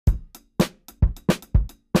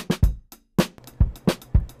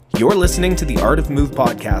You're listening to the Art of Move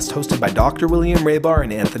podcast, hosted by Dr. William Raybar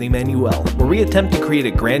and Anthony Manuel, where we attempt to create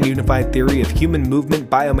a grand unified theory of human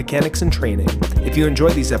movement, biomechanics, and training. If you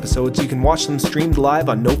enjoy these episodes, you can watch them streamed live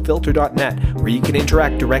on nofilter.net, where you can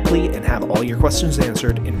interact directly and have all your questions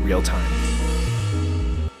answered in real time.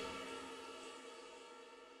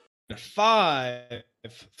 5,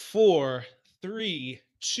 4, 3,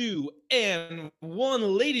 2, and 1.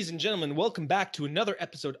 Ladies and gentlemen, welcome back to another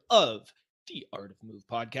episode of the Art of Move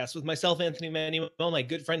podcast with myself, Anthony Manuel, my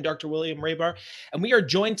good friend, Dr. William Raybar. And we are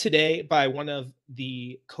joined today by one of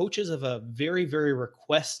the coaches of a very, very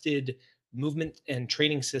requested movement and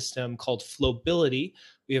training system called FLOBILITY.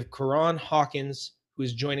 We have Karon Hawkins, who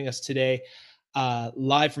is joining us today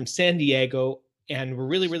live from San Diego. And we're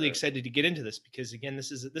really excited to get into this because, again,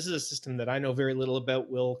 this is a system that I know very little about.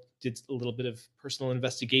 Will did a little bit of personal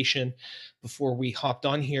investigation before we hopped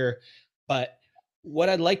on here. But what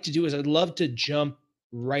I'd like to do is I'd love to jump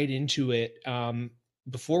right into it.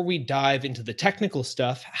 Before we dive into the technical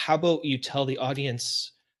stuff, how about you tell the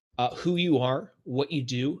audience who you are, what you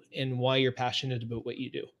do, and why you're passionate about what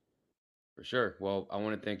you do? For sure. Well, I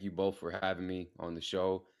want to thank you both for having me on the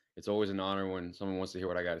show. It's always an honor when someone wants to hear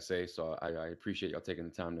what I got to say. So I appreciate y'all taking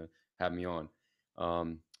the time to have me on.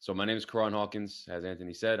 So my name is Karon Hawkins. As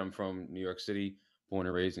Anthony said, I'm from New York City, born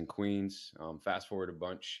and raised in Queens. Fast forward a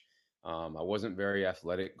bunch. I wasn't very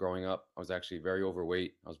athletic growing up. I was actually very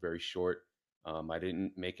overweight. I was very short. I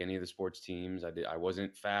didn't make any of the sports teams. I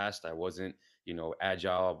wasn't fast. I wasn't,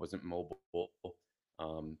 agile. I wasn't mobile.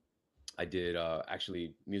 I did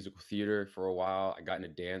actually musical theater for a while. I got into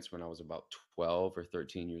dance when I was about 12 or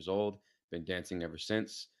 13 years old. Been dancing ever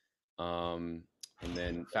since. And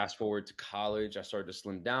then fast forward to college, I started to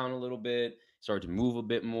slim down a little bit, started to move a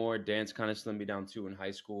bit more. Dance kind of slimmed me down too in high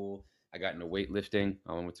school. I got into weightlifting.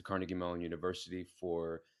 I went to Carnegie Mellon University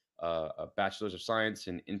for a bachelor's of science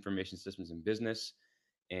in information systems and business.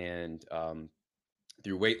 And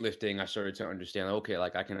through weightlifting, I started to understand, okay,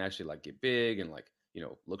 like I can actually like get big and like,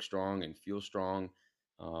 look strong and feel strong.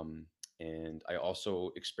 And I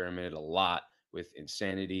also experimented a lot with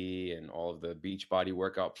Insanity and all of the Beachbody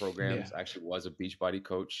workout programs. Yeah. I actually was a Beachbody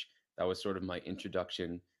coach. That was sort of my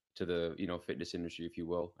introduction to the, fitness industry, if you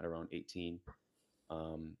will, at around 18.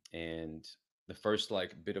 And the first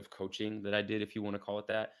bit of coaching that I did, if you want to call it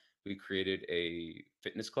that, we created a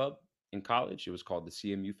fitness club in college. It was called the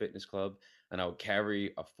CMU Fitness Club. And I would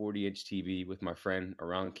carry a 40-inch TV with my friend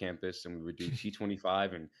around campus, and we would do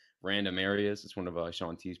T25 in random areas. It's one of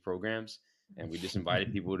Sean T's programs. And we just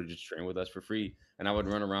invited people to just train with us for free. And I would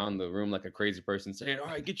run around the room like a crazy person saying, all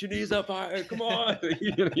right, get your knees up higher, come on.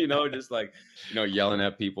 Just yelling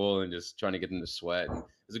at people and just trying to get them to sweat. And it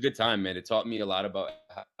was a good time, man. It taught me a lot about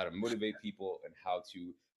how to motivate people and how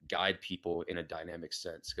to guide people in a dynamic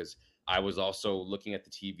sense. Because I was also looking at the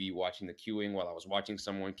TV, watching the cueing while I was watching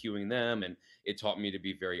someone cueing them. And it taught me to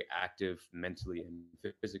be very active mentally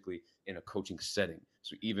and physically in a coaching setting.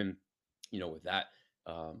 So even, with that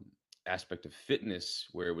aspect of fitness,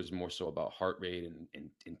 where it was more so about heart rate and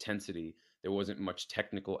intensity, there wasn't much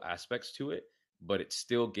technical aspects to it, but it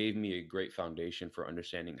still gave me a great foundation for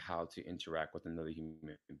understanding how to interact with another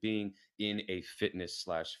human being in a fitness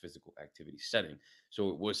 / physical activity setting. So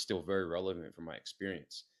it was still very relevant for my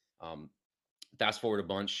experience. Fast forward a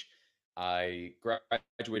bunch, I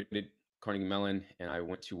graduated Carnegie Mellon and I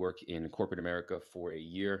went to work in corporate America for a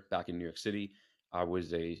year back in New York City. I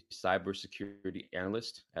was a cybersecurity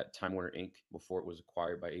analyst at Time Warner Inc. before it was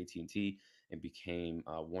acquired by AT&T and became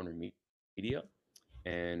Warner Media.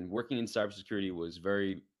 And working in cybersecurity was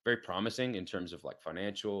very, very promising in terms of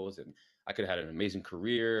financials, and I could have had an amazing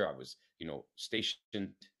career. I was, stationed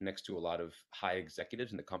next to a lot of high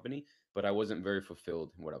executives in the company, but I wasn't very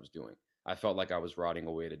fulfilled in what I was doing. I felt like I was rotting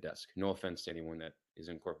away at a desk. No offense to anyone that is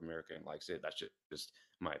in corporate America and likes it. That's just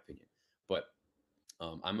my opinion. But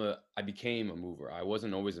I became a mover. I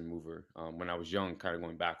wasn't always a mover. When I was young, kind of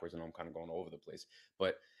going backwards, and I'm kind of going all over the place.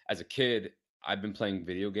 But as a kid, I've been playing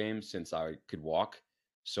video games since I could walk.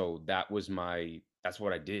 So that's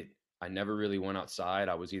what I did. I never really went outside.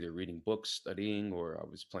 I was either reading books, studying, or I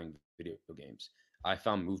was playing video games. I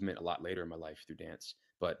found movement a lot later in my life through dance.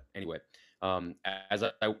 But anyway, as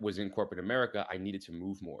I was in corporate America, I needed to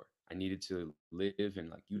move more. I needed to live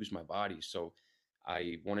and use my body. So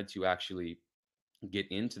I wanted to actually get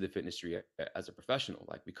into the fitness industry as a professional,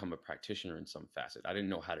 become a practitioner in some facet. I didn't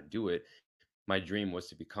know how to do it. My dream was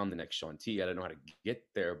to become the next Sean T. I didn't know how to get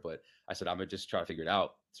there, but I said, I'm going to just try to figure it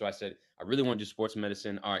out. So I said, I really want to do sports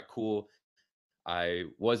medicine. All right, cool. I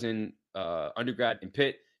was in undergrad in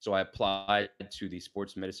Pitt, so I applied to the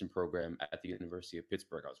sports medicine program at the University of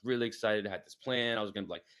Pittsburgh. I was really excited. I had this plan. I was going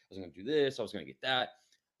to do this. I was going to get that.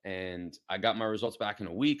 And I got my results back in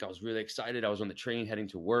a week. I was really excited. I was on the train heading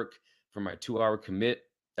to work for my 2-hour commit.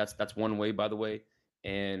 That's one way, by the way.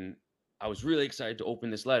 And I was really excited to open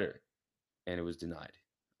this letter, and it was denied.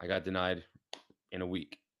 I got denied in a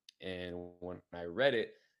week. And when I read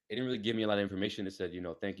it, it didn't really give me a lot of information. It said,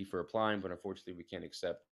 thank you for applying, but unfortunately we can't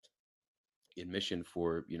accept admission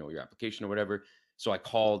for, your application or whatever. So I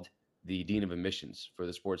called the dean of admissions for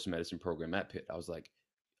the sports medicine program at Pitt. I was like,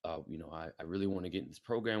 I really want to get in this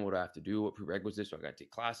program. What do I have to do? What prerequisites? So I got to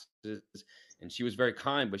take classes. And she was very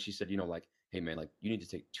kind, but she said, hey man, like you need to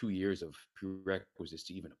take 2 years of prerequisites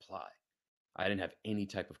to even apply. I didn't have any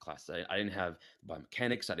type of class. I didn't have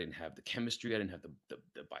biomechanics. I didn't have the chemistry. I didn't have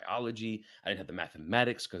the biology. I didn't have the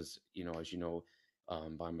mathematics because, as you know,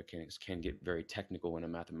 biomechanics can get very technical in a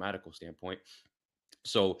mathematical standpoint.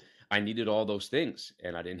 So I needed all those things,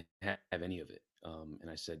 and I didn't have any of it.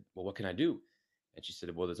 And I said, well, what can I do? And she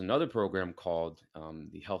said, well, there's another program called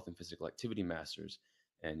the Health and Physical Activity Masters,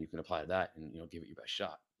 and you can apply to that and, give it your best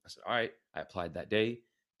shot. I said, all right. I applied that day.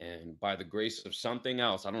 And by the grace of something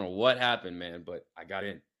else, I don't know what happened, man, but I got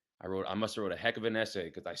in. I must have wrote a heck of an essay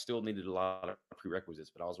because I still needed a lot of prerequisites,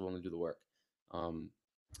 but I was willing to do the work.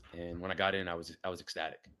 And when I got in, I was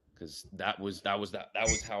ecstatic because that was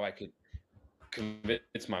how I could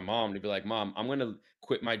convince my mom to be like, Mom, I'm going to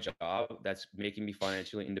quit my job that's making me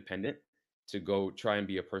financially independent to go try and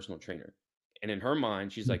be a personal trainer. And in her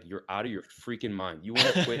mind, she's like, you're out of your freaking mind. You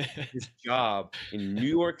want to quit this job in New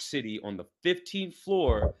York City on the 15th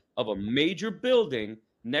floor of a major building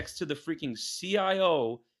next to the freaking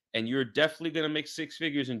CIO, and you're definitely going to make 6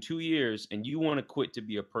 figures in 2 years, and you want to quit to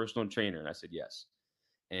be a personal trainer? And I said, yes.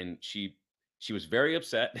 And she was very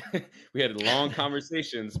upset. We had long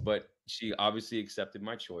conversations, but she obviously accepted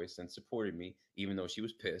my choice and supported me, even though she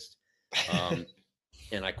was pissed.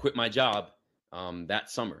 And I quit my job that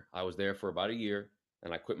summer. I was there for about a year,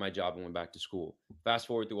 and I quit my job and went back to school. Fast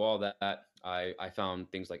forward through all that, I found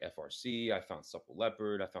things like FRC, I found Supple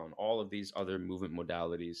Leopard, I found all of these other movement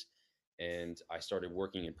modalities, and I started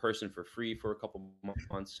working in person for free for a couple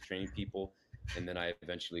months, training people, and then I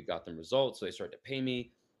eventually got them results, so they started to pay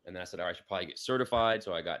me, and then I said, all right, I should probably get certified,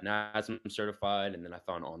 so I got NASM certified, and then I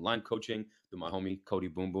found online coaching through my homie, Cody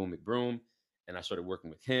Boom Boom McBroom, and I started working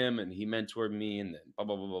with him, and he mentored me, and then blah,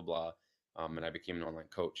 blah, blah, blah, blah. And I became an online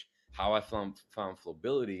coach. How I found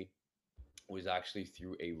FLOBILITY was actually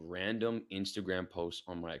through a random Instagram post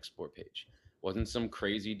on my Explore page. Wasn't some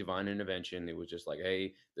crazy divine intervention. It was just like,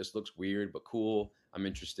 hey, this looks weird, but cool. I'm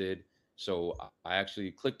interested. So I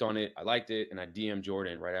actually clicked on it. I liked it. And I DM'd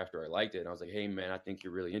Jordan right after I liked it. And I was like, hey, man, I think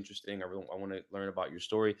you're really interesting. I want to learn about your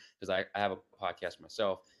story because I have a podcast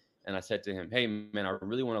myself. And I said to him, hey, man, I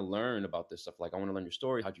really want to learn about this stuff. Like, I want to learn your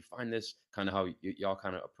story. How'd you find this? Kind of how y'all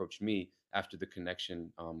kind of approached me after the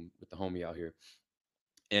connection with the homie out here.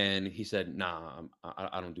 And he said, nah,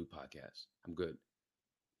 I don't do podcasts. I'm good.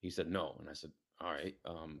 He said, no. And I said, all right.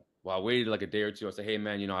 Well, I waited like a day or two. I said, hey,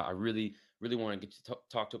 man, I really, really want to get you to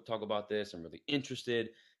talk about this. I'm really interested.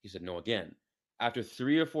 He said, no, again. After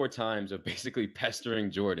 3 or 4 times of basically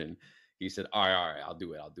pestering Jordan, he said, all right, I'll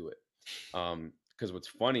do it. Because what's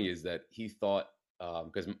funny is that he thought,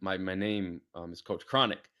 because my name is Coach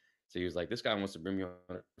Chronic. So he was like, this guy wants to bring me on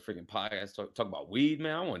a freaking podcast, talk about weed,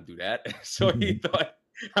 man. I don't want to do that. So he thought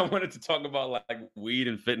I wanted to talk about like weed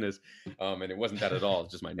and fitness. And it wasn't that at all.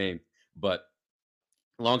 It's just my name. But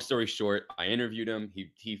long story short, I interviewed him.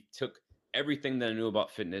 He took everything that I knew about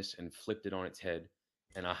fitness and flipped it on its head.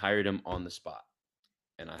 And I hired him on the spot.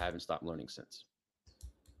 And I haven't stopped learning since.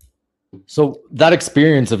 So that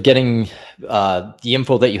experience of getting the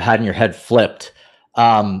info that you had in your head flipped,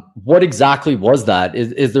 what exactly was that?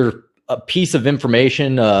 Is there a piece of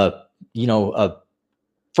information, a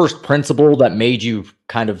first principle that made you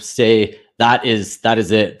kind of say, that is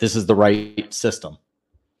it, this is the right system?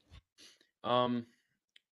 To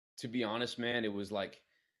be honest, man, it was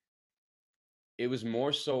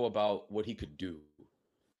more so about what he could do.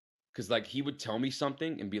 Because like he would tell me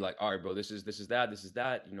something and be like, all right, bro, this is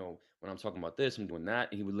that. When I'm talking about this, I'm doing that.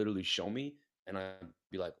 And he would literally show me and I'd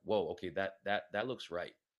be like, whoa, okay, that looks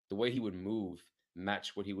right. The way he would move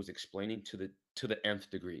matched what he was explaining to the nth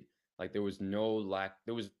degree. Like there was no like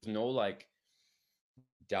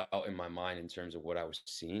doubt in my mind in terms of what I was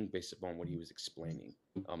seeing based upon what he was explaining.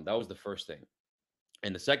 That was the first thing.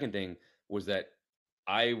 And the second thing was that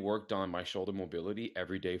I worked on my shoulder mobility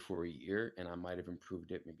every day for a year, and I might have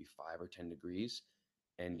improved it maybe 5 or 10 degrees.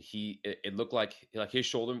 And it looked like his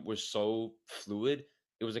shoulder was so fluid.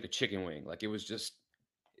 It was like a chicken wing. Like it was just,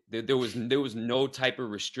 there was no type of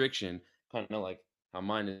restriction, kind of like how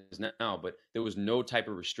mine is now, but there was no type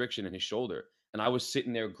of restriction in his shoulder. And I was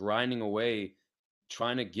sitting there grinding away,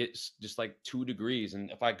 trying to get just like 2 degrees. And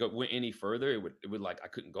if I went any further, it would like, I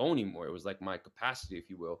couldn't go anymore. It was like my capacity, if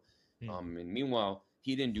you will. And meanwhile,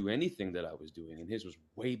 he didn't do anything that I was doing, and his was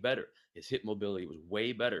way better. His hip mobility was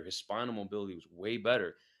way better. His spinal mobility was way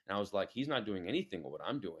better. And I was like, he's not doing anything of what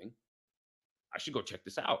I'm doing. I should go check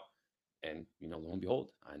this out. And, lo and behold,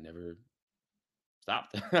 I never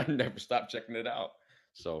stopped. I never stopped checking it out.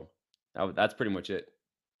 So that's pretty much it.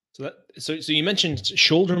 So you mentioned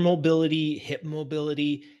shoulder mobility, hip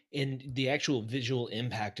mobility, and the actual visual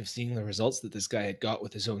impact of seeing the results that this guy had got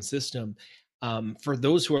with his own system. For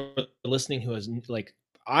those who are listening, who has like,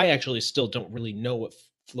 I actually still don't really know what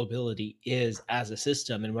FLOBILITY is as a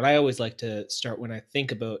system. And what I always like to start when I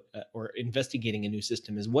think about or investigating a new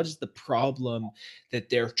system is, what is the problem that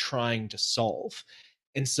they're trying to solve?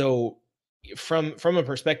 And so from a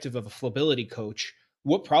perspective of a FLOBILITY coach,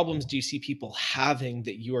 what problems do you see people having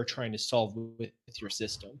that you are trying to solve with your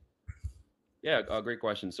system? Yeah, great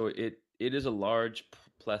question. So it is a large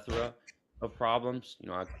plethora of problems.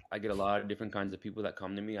 I get a lot of different kinds of people that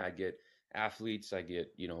come to me. I get athletes, I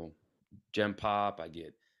get, Gen Pop, I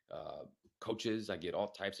get coaches, I get all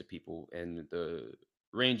types of people, and the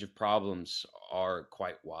range of problems are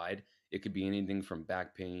quite wide. It could be anything from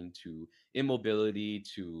back pain to immobility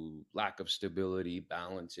to lack of stability,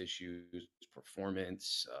 balance issues,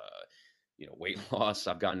 performance, weight loss.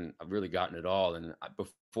 I've really gotten it all. And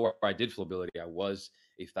before I did FLOBILITY, I was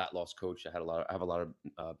a fat loss coach. I have a lot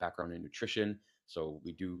of background in nutrition, so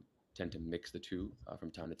we do tend to mix the two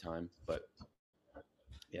from time to time. But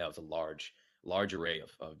yeah, it was a large array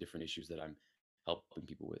of different issues that I'm helping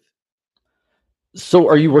people with. So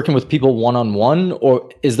are you working with people one-on-one, or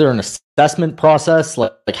is there an assessment process?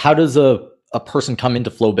 Like how does a person come into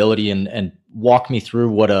FLOBILITY and walk me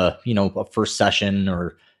through what a first session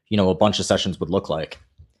or, a bunch of sessions would look like?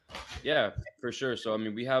 Yeah, for sure. So,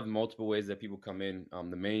 we have multiple ways that people come in.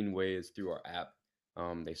 The main way is through our app.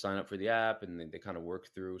 They sign up for the app and then they kind of work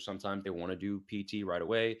through. Sometimes they want to do PT right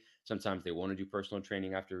away. Sometimes they want to do personal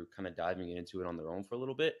training after kind of diving into it on their own for a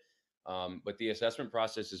little bit. But the assessment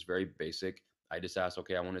process is very basic. I just ask,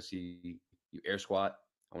 okay, I want to see you air squat.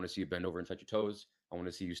 I want to see you bend over and touch your toes. I want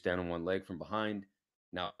to see you stand on one leg from behind.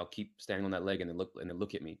 Now I'll keep standing on that leg and then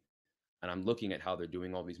look at me. And I'm looking at how they're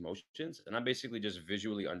doing all these motions. And I'm basically just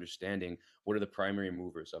visually understanding what are the primary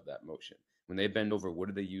movers of that motion. When they bend over, what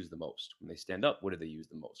do they use the most? When they stand up, what do they use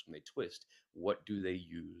the most? When they twist, what do they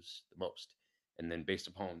use the most? And then based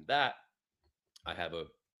upon that, I have a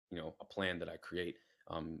plan that I create.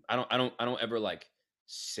 I don't ever like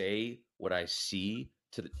say what I see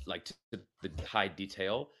to the high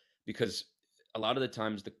detail, because a lot of the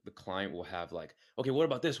times the client will have like, okay, what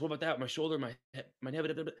about this? What about that? My shoulder, my head, my head.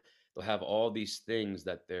 They'll have all these things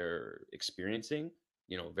that they're experiencing,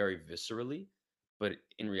 very viscerally. But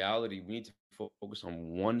in reality, we need to focus on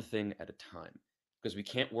one thing at a time, because we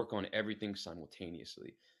can't work on everything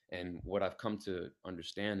simultaneously. And what I've come to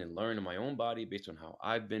understand and learn in my own body, based on how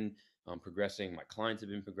I've been progressing, my clients have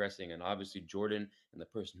been progressing, and obviously Jordan and the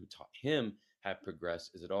person who taught him have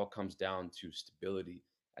progressed, is it all comes down to stability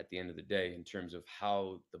at the end of the day, in terms of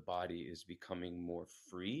how the body is becoming more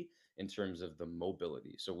free in terms of the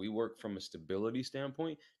mobility. So we work from a stability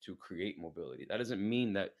standpoint to create mobility. That doesn't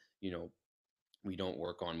mean that, we don't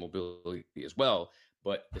work on mobility as well,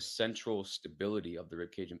 but the central stability of the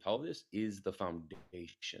rib cage and pelvis is the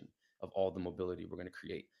foundation of all the mobility we're going to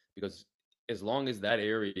create. Because as long as that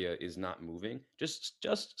area is not moving, just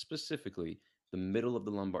specifically the middle of the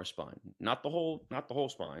lumbar spine, not the whole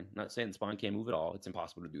spine. I'm not saying the spine can't move at all. It's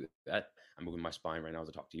impossible to do that. I'm moving my spine right now as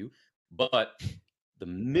I talk to you, but the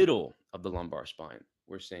middle of the lumbar spine,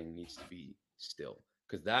 we're saying, needs to be still,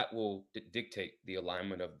 because that will dictate the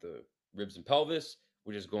alignment of the ribs and pelvis,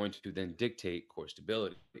 which is going to then dictate core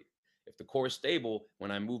stability. If the core is stable,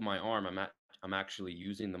 when I move my arm, I'm actually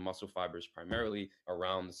using the muscle fibers primarily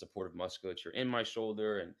around the supportive musculature in my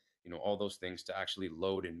shoulder, and all those things to actually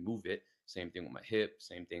load and move it. Same thing with my hip,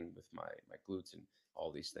 same thing with my glutes and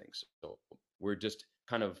all these things. So we're just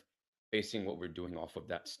kind of basing what we're doing off of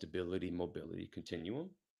that stability mobility continuum,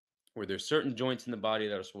 where there's certain joints in the body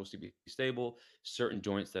that are supposed to be stable, certain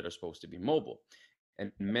joints that are supposed to be mobile.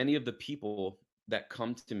 And many of the people that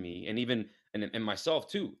come to me, and even and myself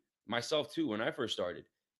too, when I first started,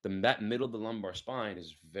 that middle of the lumbar spine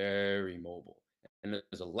is very mobile, and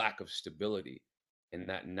there's a lack of stability in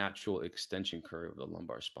that natural extension curve of the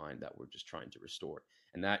lumbar spine that we're just trying to restore.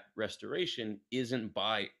 And that restoration isn't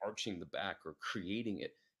by arching the back or creating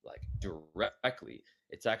it like directly.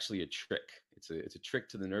 It's actually a trick. It's a trick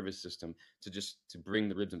to the nervous system to bring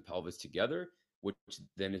the ribs and pelvis together, which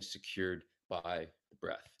then is secured by the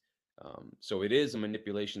breath. So it is a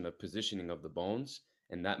manipulation of positioning of the bones,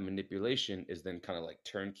 and that manipulation is then kind of like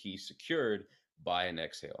turnkey secured by an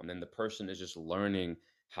exhale. And then the person is just learning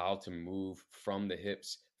how to move from the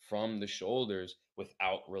hips, from the shoulders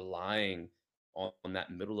without relying on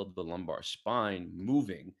that middle of the lumbar spine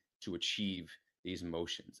moving to achieve these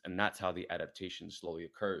motions. And that's how the adaptation slowly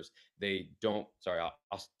occurs. They don't, sorry,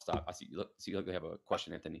 I'll stop. I see you look, you have a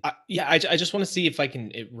question, Anthony. I just want to see if I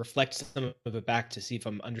can reflect some of it back to see if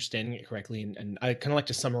I'm understanding it correctly. And I kind of like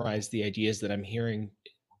to summarize the ideas that I'm hearing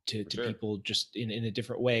to Sure. people just in a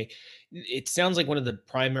different way. It sounds like one of the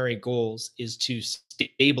primary goals is to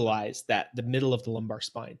stabilize the middle of the lumbar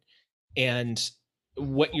spine. And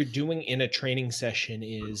what you're doing in a training session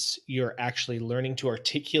is you're actually learning to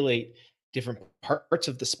articulate different parts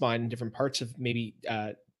of the spine, different parts of maybe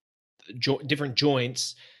different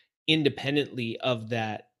joints independently of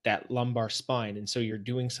that lumbar spine. And so you're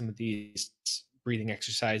doing some of these breathing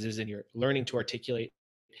exercises and you're learning to articulate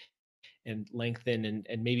and lengthen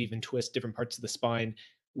and maybe even twist different parts of the spine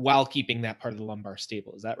while keeping that part of the lumbar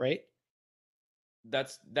stable. Is that right?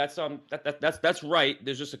 That's right.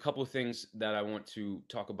 There's just a couple of things that I want to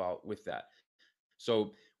talk about with that.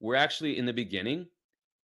 So we're actually in the beginning.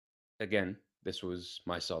 Again, this was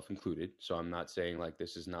myself included. So I'm not saying like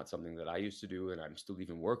this is not something that I used to do and I'm still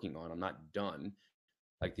even working on. I'm not done.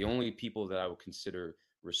 Like the only people that I would consider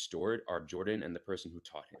restored are Jordan and the person who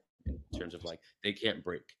taught him, in terms of like they can't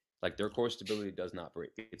break. Like their core stability does not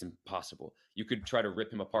break. It's impossible. You could try to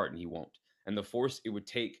rip him apart and he won't. And the force it would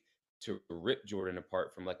take to rip Jordan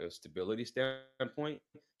apart from like a stability standpoint,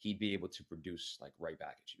 he'd be able to produce like right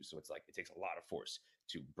back at you. So it's like it takes a lot of force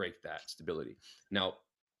to break that stability. Now,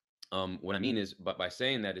 what I mean is, but by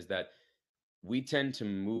saying that is that we tend to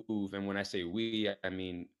move, and when I say we, I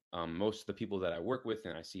mean most of the people that I work with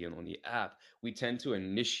and I see on the app, we tend to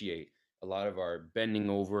initiate a lot of our bending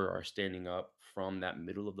over, our standing up from that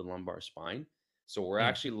middle of the lumbar spine. So we're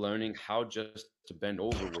actually learning how just to bend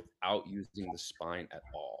over without using the spine at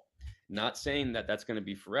all. Not saying that that's going to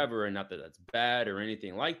be forever and not that that's bad or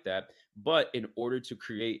anything like that, but in order to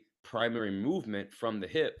create primary movement from the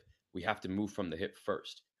hip, we have to move from the hip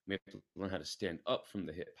first. We have to learn how to stand up from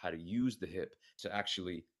the hip, how to use the hip to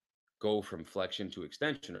actually go from flexion to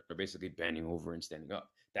extension, or basically bending over and standing up.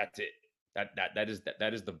 That's it. That is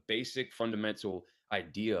the basic fundamental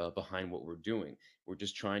idea behind what we're doing. We're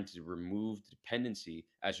just trying to remove the dependency,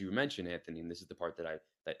 as you mentioned, Anthony, and this is the part that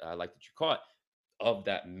I like that you caught, of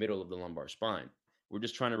that middle of the lumbar spine. We're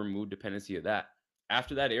just trying to remove dependency of that.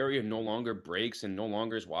 After that area no longer breaks and no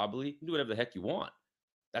longer is wobbly, you can do whatever the heck you want.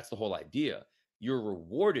 That's the whole idea. You're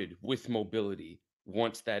rewarded with mobility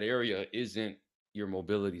once that area isn't your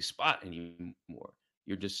mobility spot anymore.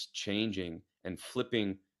 You're just changing and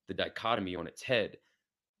flipping the dichotomy on its head.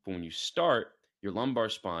 But when you start, your lumbar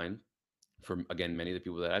spine, for again, many of the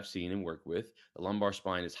people that I've seen and worked with, the lumbar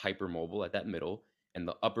spine is hypermobile at that middle, and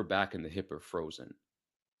the upper back and the hip are frozen.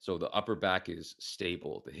 So the upper back is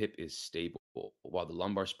stable, the hip is stable, while the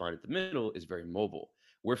lumbar spine at the middle is very mobile.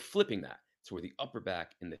 We're flipping that to where the upper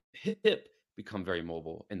back and the hip become very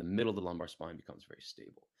mobile, and the middle of the lumbar spine becomes very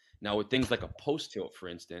stable. Now, with things like a post tilt, for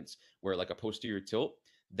instance, where like a posterior tilt,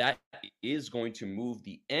 that is going to move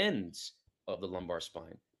the ends of the lumbar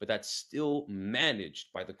spine, but that's still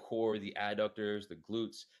managed by the core, the adductors, the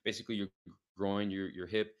glutes, basically your groin, your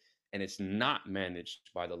hip, and it's not managed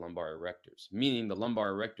by the lumbar erectors, meaning the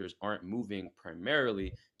lumbar erectors aren't moving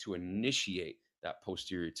primarily to initiate that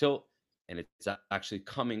posterior tilt. And it's actually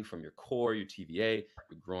coming from your core, your TVA,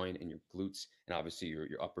 your groin, and your glutes, and obviously your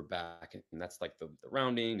upper back. And that's like the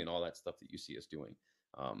rounding and all that stuff that you see us doing.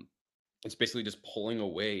 It's basically just pulling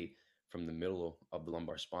away from the middle of the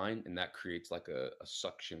lumbar spine, and that creates like a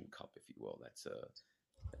suction cup, if you will.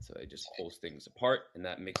 It just pulls things apart, and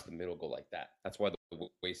that makes the middle go like that. That's why the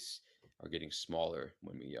waists are getting smaller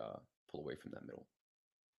when we pull away from that middle.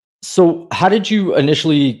 So how did you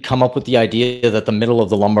initially come up with the idea that the middle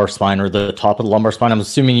of the lumbar spine or the top of the lumbar spine, I'm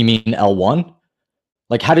assuming you mean L1?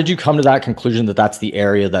 Like, how did you come to that conclusion that that's the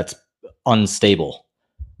area that's unstable?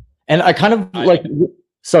 And I kind of with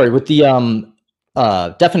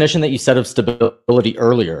the definition that you said of stability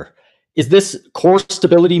earlier, is this core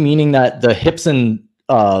stability meaning that the hips and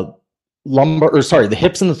the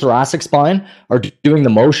hips and the thoracic spine are doing the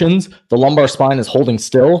motions, the lumbar spine is holding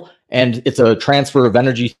still, and it's a transfer of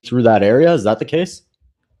energy through that area? Is that the case?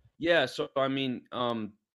 Yeah. So, I mean,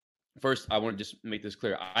 first, I want to just make this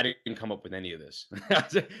clear. I didn't come up with any of this.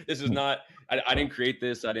 This is not, I didn't create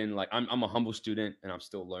this. I'm a humble student and I'm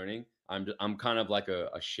still learning. I'm kind of like a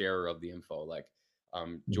sharer of the info. Like,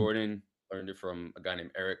 Jordan learned it from a guy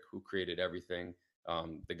named Eric who created everything.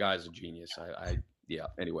 The guy's a genius. Yeah.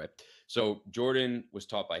 Anyway, so Jordan was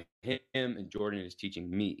taught by him, and Jordan is teaching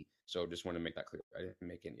me. So just want to make that clear. I didn't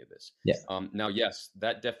make any of this. Yeah. Now, yes,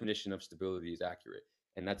 that definition of stability is accurate,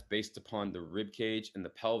 and that's based upon the rib cage and the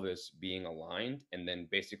pelvis being aligned, and then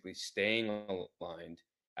basically staying aligned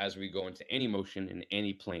as we go into any motion in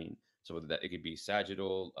any plane. So whether that it could be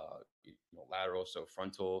sagittal, lateral, so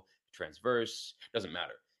frontal, transverse, doesn't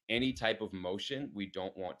matter. Any type of motion, we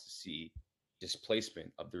don't want to see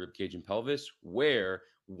displacement of the rib cage and pelvis where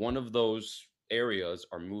one of those areas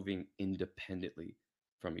are moving independently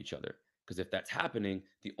from each other. Because if that's happening,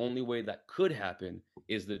 the only way that could happen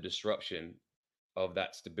is the disruption of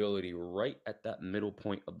that stability right at that middle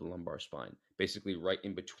point of the lumbar spine, basically right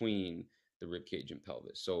in between the rib cage and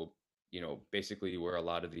pelvis. So, basically where a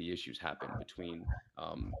lot of the issues happen between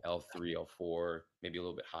L3, L4, maybe a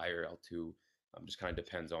little bit higher, L2, just kind of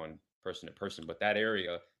depends on person to person. But that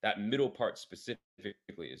area, that middle part specifically,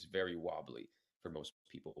 is very wobbly for most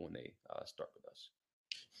people when they start with us.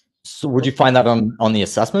 So would you find that on the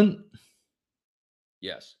assessment?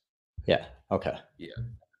 Yes. Yeah. Okay.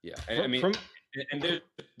 Yeah. And and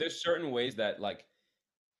there's certain ways that, like,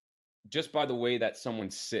 just by the way that someone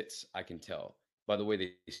sits, I can tell. By the way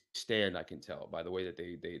they stand, I can tell. By the way that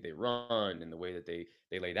they run and the way that they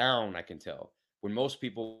lay down, I can tell. When most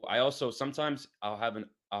people, I also sometimes I'll have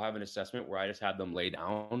an assessment where I just have them lay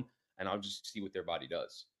down and I'll just see what their body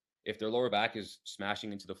does. If their lower back is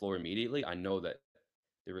smashing into the floor immediately, I know that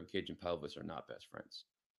their rib cage and pelvis are not best friends,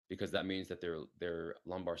 because that means that their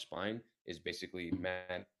lumbar spine is basically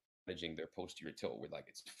managing their posterior tilt, where like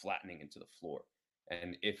it's flattening into the floor.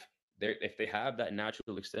 And if they have that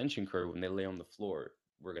natural extension curve when they lay on the floor,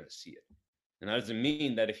 we're gonna see it. And that doesn't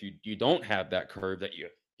mean that if you don't have that curve that you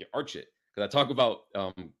arch it. Because I talk about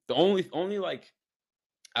the only like,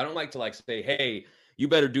 I don't like to like say, hey, you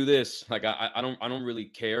better do this. Like I don't really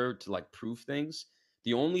care to like prove things.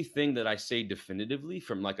 The only thing that I say definitively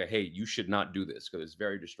from like a, hey, you should not do this because it's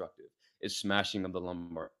very destructive, is smashing of the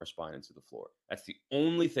lumbar spine into the floor. That's the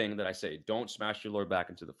only thing that I say. Don't smash your lower back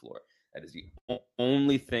into the floor. That is the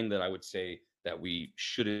only thing that I would say that we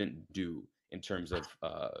shouldn't do in terms of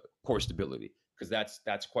core stability, because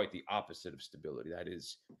that's quite the opposite of stability. That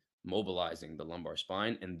is mobilizing the lumbar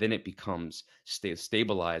spine, and then it becomes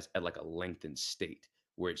stabilized at like a lengthened state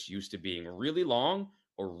where it's used to being really long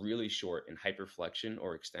or really short in hyperflexion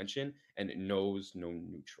or extension, and it knows no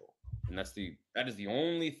neutral. And that is the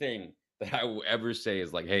only thing that I will ever say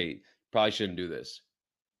is like, hey, probably shouldn't do this.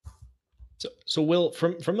 So Will,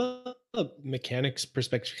 from a mechanics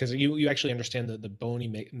perspective, because you actually understand the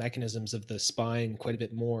bony mechanisms of the spine quite a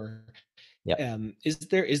bit more. Yeah. Is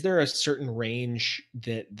there a certain range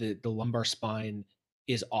that the lumbar spine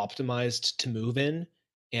is optimized to move in,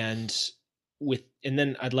 and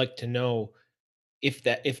then I'd like to know if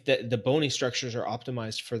the bony structures are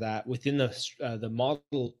optimized for that within the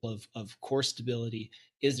model of core stability.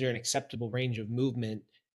 Is there an acceptable range of movement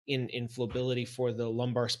in FLOBILITY for the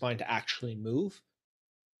lumbar spine to actually move?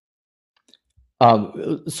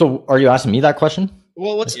 So are you asking me that question?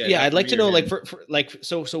 Well, I'd like to know, like, for like,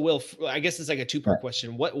 so Will, I guess it's like a two-part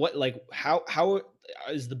question. What like how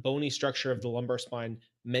is the bony structure of the lumbar spine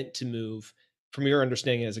meant to move from your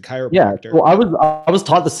understanding as a chiropractor? Yeah. Well, I was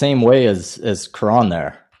taught the same way as Karon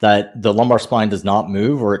there, that the lumbar spine does not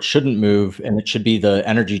move, or it shouldn't move, and it should be the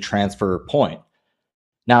energy transfer point.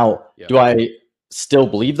 Now, do I still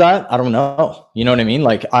believe that? I don't know. You know what I mean?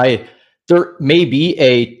 Like there may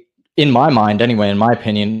be in my mind anyway, in my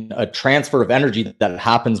opinion, a transfer of energy that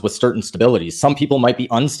happens with certain stabilities. Some people might be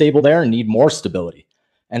unstable there and need more stability.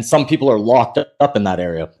 And some people are locked up in that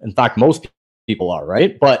area. In fact, most people are,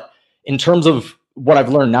 right? But in terms of what I've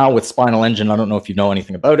learned now with spinal engine, I don't know if you know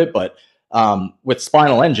anything about it, but with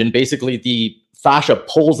spinal engine, basically the fascia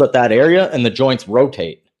pulls at that area and the joints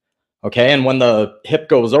rotate. Okay. And when the hip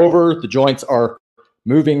goes over, the joints are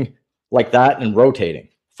moving like that and rotating.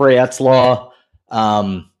 Freyet's law,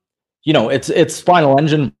 it's spinal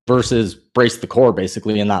engine versus brace the core,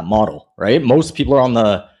 basically, in that model, right? Most people are on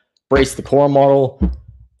the brace the core model.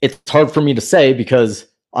 It's hard for me to say because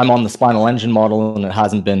I'm on the spinal engine model and it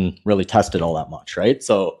hasn't been really tested all that much, right?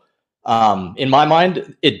 So in my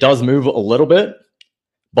mind, it does move a little bit,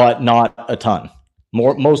 but not a ton.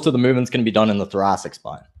 Most of the movements can be done in the thoracic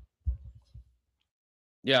spine.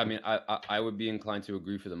 Yeah, I mean, I would be inclined to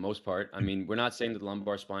agree for the most part. I mean, we're not saying that the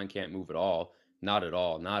lumbar spine can't move at all. Not at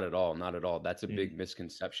all. Not at all. Not at all. That's a big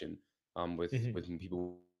misconception with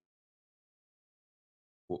people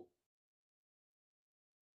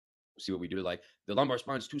see what we do. Like, the lumbar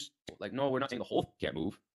spine is too, like, no, we're not saying the whole can't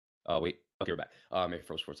move. Wait, Okay, we're back. It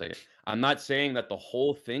froze for a second. I'm not saying that the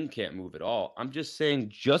whole thing can't move at all. I'm just saying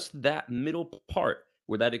just that middle part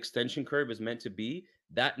where that extension curve is meant to be,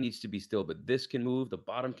 that needs to be still. But this can move, the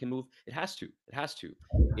bottom can move. It has to. It has to.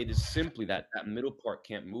 It is simply that that middle part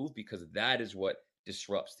can't move because that is what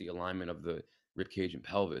disrupts the alignment of the rib cage and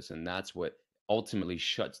pelvis, and that's what ultimately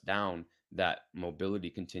shuts down that mobility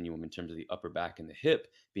continuum in terms of the upper back and the hip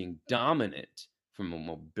being dominant from a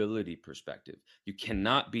mobility perspective. You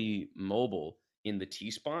cannot be mobile in the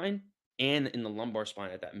T-spine and in the lumbar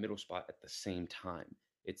spine at that middle spot at the same time.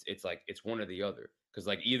 It's like it's one or the other. Because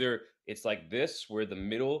like either it's like this where the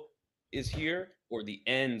middle is here or the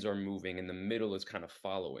ends are moving and the middle is kind of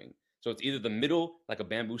following. So it's either the middle like a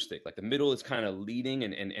bamboo stick, like the middle is kind of leading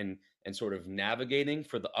and sort of navigating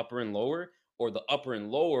for the upper and lower, or the upper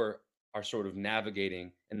and lower are sort of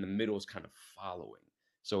navigating and the middle is kind of following.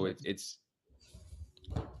 So it's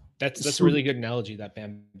That's a really good analogy, that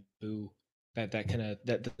bamboo.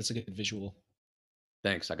 That's a good visual.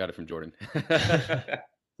 Thanks. I got it from Jordan.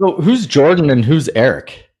 So who's Jordan and who's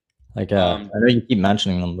Eric? Like, I know you keep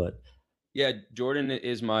mentioning them, but yeah, Jordan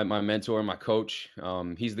is my mentor, my coach.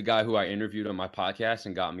 He's the guy who I interviewed on my podcast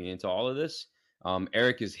and got me into all of this.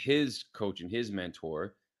 Eric is his coach and his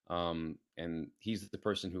mentor, and he's the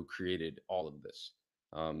person who created all of this.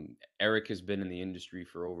 Eric has been in the industry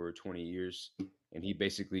for over 20 years, and he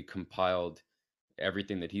basically compiled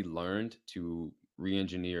everything that he learned to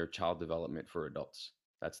re-engineer child development for adults.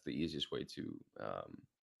 That's the easiest way to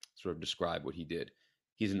sort of describe what he did.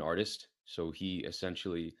 He's an artist, so he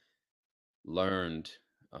essentially learned,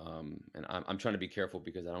 and I'm trying to be careful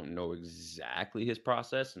because I don't know exactly his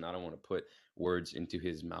process, and I don't want to put words into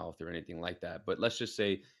his mouth or anything like that. But let's just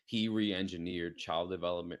say he re-engineered child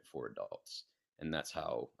development for adults, and that's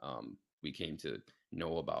how we came to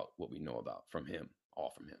know about what we know about from him,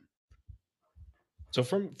 all from him. So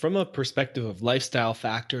from a perspective of lifestyle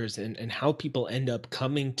factors and how people end up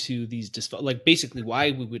coming to these like basically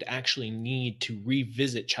why we would actually need to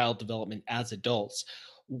revisit child development as adults,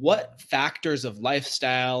 what factors of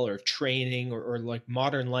lifestyle or training or like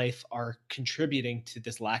modern life are contributing to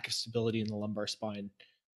this lack of stability in the lumbar spine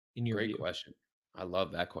in your Great view? question. I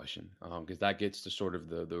love that question because that gets to sort of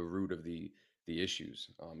the root of the issues,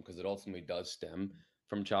 because it ultimately does stem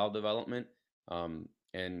from child development,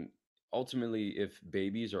 and ultimately if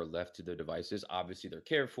babies are left to their devices, obviously they're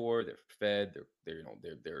cared for, they're fed, they're you know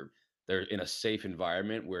they're in a safe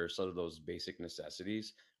environment where some of those basic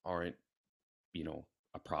necessities aren't,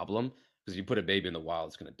 a problem. Because if you put a baby in the wild,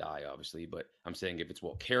 it's going to die, obviously. But I'm saying if it's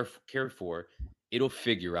well cared for, it'll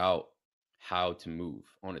figure out how to move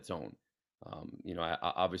on its own.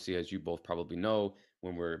 Obviously, as you both probably know,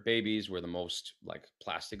 when we're babies, we're the most like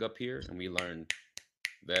plastic up here, and we learn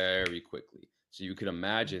very quickly. So you could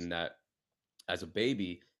imagine that as a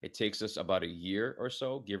baby, it takes us about a year or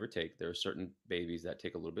so, give or take. There are certain babies that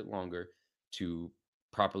take a little bit longer to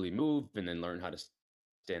properly move and then learn how to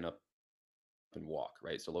stand up and walk,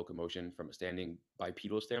 right? So locomotion from a standing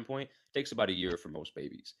bipedal standpoint takes about a year for most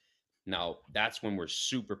babies. Now, that's when we're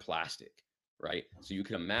super plastic, right? So you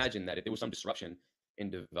can imagine that if there was some disruption in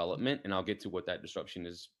development, and I'll get to what that disruption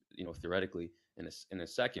is, theoretically in a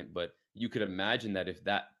second, but you could imagine that if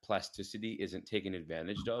that plasticity isn't taken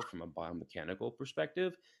advantage of from a biomechanical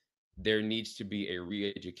perspective, there needs to be a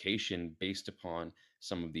re-education based upon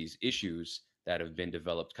some of these issues that have been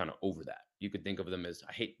developed kind of over that. You could think of them as,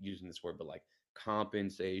 I hate using this word, but like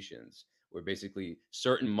compensations, where basically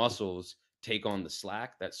certain muscles take on the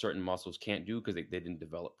slack that certain muscles can't do because they didn't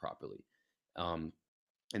develop properly.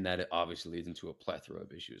 And that obviously leads into a plethora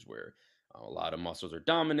of issues where a lot of muscles are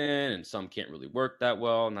dominant and some can't really work that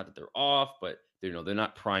well. Not that they're off, but they're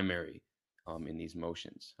not primary in these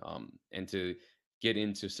motions. And to get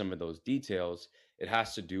into some of those details, it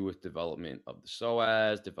has to do with development of the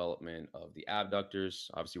psoas, development of the abductors.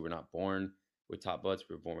 Obviously, we're not born with top butts.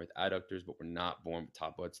 We're born with adductors, but we're not born with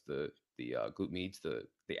top butts. The glute medius,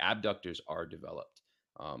 the abductors are developed,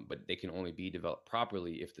 but they can only be developed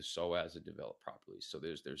properly if the psoas are developed properly. So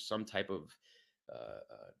there's some type of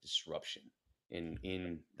disruption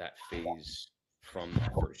in that phase from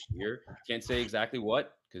that first year. Can't say exactly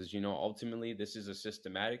what, because ultimately this is a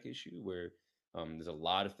systematic issue where there's a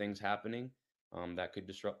lot of things happening that could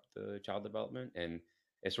disrupt the child development, and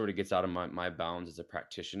it sort of gets out of my bounds as a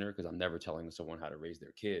practitioner because I'm never telling someone how to raise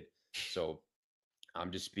their kid. So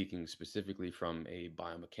I'm just speaking specifically from a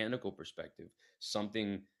biomechanical perspective.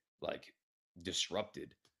 Something like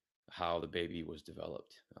disrupted how the baby was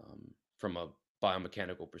developed from a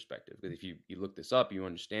biomechanical perspective. Because if you look this up, you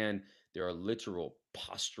understand there are literal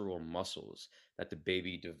postural muscles that the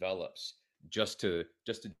baby develops just to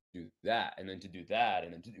do that, and then to do that,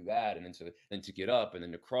 and then to do that, and then to get up, and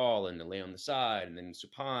then to crawl, and to lay on the side, and then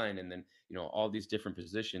supine, and then, you know, all these different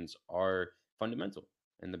positions are fundamental.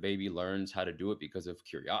 And the baby learns how to do it because of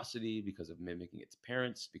curiosity, because of mimicking its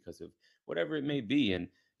parents, because of whatever it may be. And,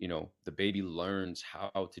 you know, the baby learns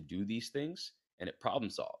how to do these things, and it problem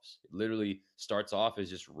solves. It literally starts off as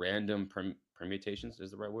just random permutations,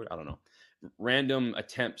 is the right word? I don't know. Random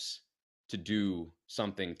attempts to do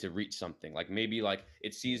something, to reach something. Like maybe like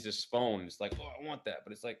it sees this phone, it's like, oh, I want that,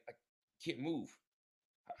 but it's like, I can't move.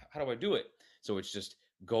 How do I do it? So it's just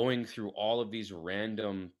going through all of these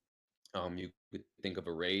random, you could think of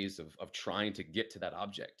arrays of trying to get to that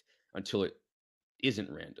object until it isn't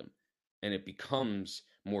random, and it becomes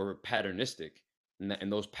more patternistic.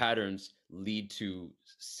 And those patterns lead to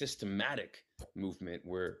systematic movement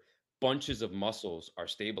where bunches of muscles are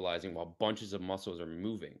stabilizing while bunches of muscles are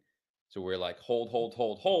moving. So we're like, hold,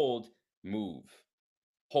 move,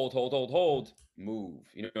 hold, move.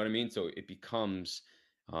 You know what I mean? So it becomes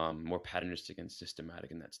more patternistic and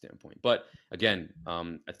systematic in that standpoint. But again,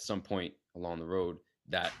 at some point along the road,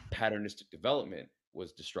 that patternistic development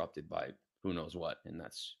was disrupted by who knows what. And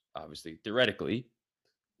that's obviously theoretically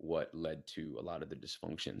what led to a lot of the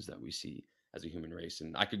dysfunctions that we see as a human race.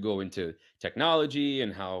 And I could go into technology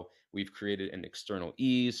and how we've created an external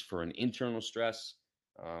ease for an internal stress.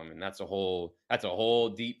 And that's a whole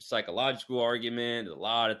deep psychological argument. There's a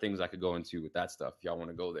lot of things I could go into with that stuff if y'all want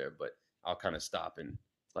to go there, but I'll kind of stop and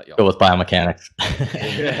let y'all go with biomechanics.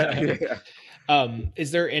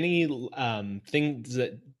 Is there any things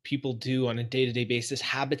that people do on a day-to-day basis,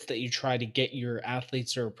 habits that you try to get your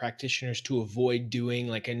athletes or practitioners to avoid doing?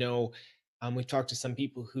 Like I know we've talked to some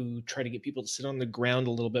people who try to get people to sit on the ground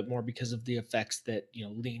a little bit more because of the effects that, you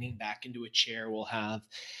know, leaning back into a chair will have.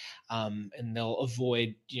 And they'll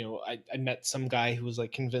avoid, you know, I met some guy who was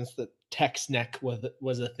like convinced that text neck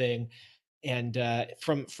was a thing. And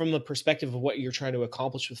from the perspective of what you're trying to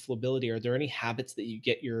accomplish with Flowbility, are there any habits that you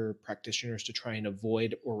get your practitioners to try and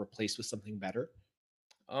avoid or replace with something better?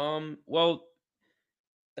 Well,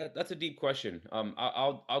 that's a deep question.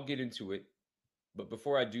 I'll get into it, but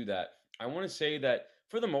before I do that, I want to say that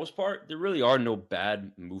for the most part, there really are no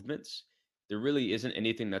bad movements. There really isn't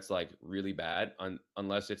anything that's like really bad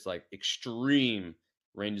unless it's like extreme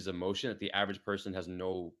ranges of motion that the average person has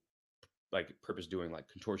no like purpose doing, like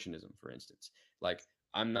contortionism, for instance. Like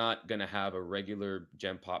I'm not gonna have a regular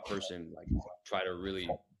gem pop person like try to really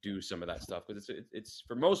do some of that stuff because it's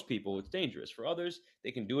for most people it's dangerous. For others,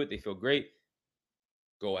 they can do it, they feel great.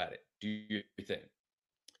 Go at it, do your thing.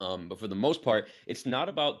 But for the most part, it's not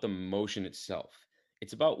about the motion itself.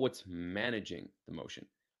 It's about what's managing the motion.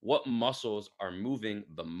 What muscles are moving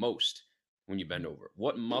the most when you bend over?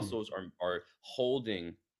 What muscles are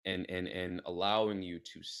holding and allowing you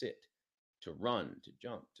to sit, to run, to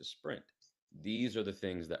jump, to sprint? These are the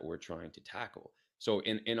things that we're trying to tackle. So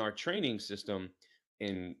in our training system,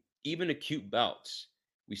 in even acute bouts,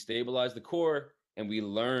 we stabilize the core and we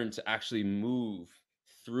learn to actually move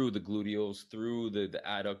through the gluteals, through the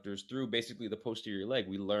adductors, through basically the posterior leg.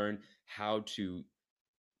 We learn how to,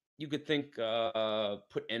 you could think,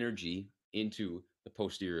 put energy into the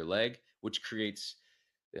posterior leg, which creates,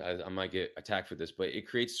 I might get attacked for this, but it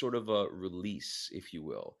creates sort of a release, if you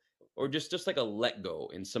will, or just like a let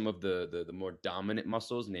go in some of the more dominant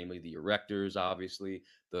muscles, namely the erectors, obviously,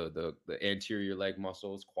 the anterior leg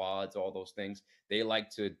muscles, quads, all those things. They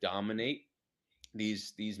like to dominate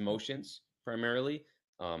these motions primarily,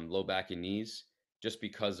 low back and knees, just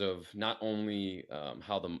because of not only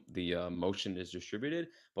how the motion is distributed,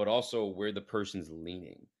 but also where the person's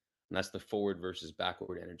leaning. And that's the forward versus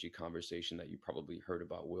backward energy conversation that you probably heard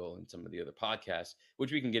about, Will, and some of the other podcasts,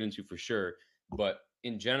 which we can get into for sure. But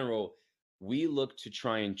in general, we look to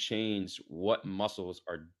try and change what muscles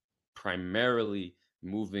are primarily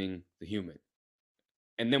moving the human.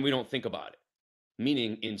 And then we don't think about it.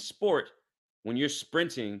 Meaning in sport, when you're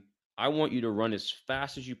sprinting, I want you to run as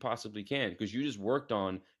fast as you possibly can because you just worked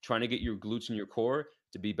on trying to get your glutes and your core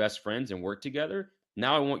to be best friends and work together.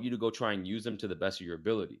 Now I want you to go try and use them to the best of your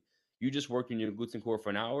ability. You just worked on your glutes and core for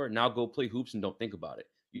an hour. Now go play hoops and don't think about it.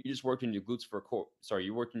 You just worked on your glutes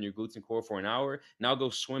you worked on your glutes and core for an hour. Now go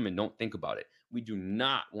swim and don't think about it. We do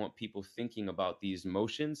not want people thinking about these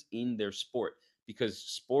motions in their sport because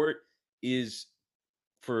sport is,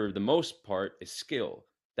 for the most part, a skill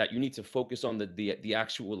that you need to focus on the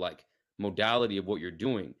actual like modality of what you're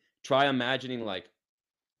doing. Try imagining like,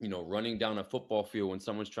 you know, running down a football field when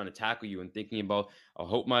someone's trying to tackle you and thinking about, I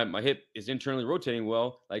hope my hip is internally rotating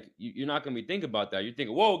well. Like you're not going to be thinking about that. You're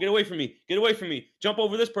thinking, whoa, get away from me, jump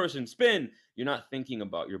over this person, spin. You're not thinking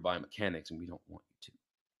about your biomechanics, and we don't want you to.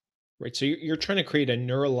 Right. So you're trying to create a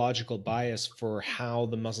neurological bias for how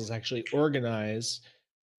the muscles actually organize.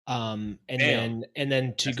 And Bam.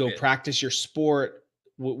 then to That's go it. practice your sport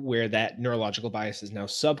where that neurological bias is now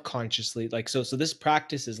subconsciously like, so this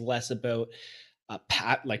practice is less about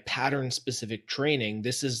pattern specific training.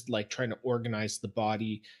 This is like trying to organize the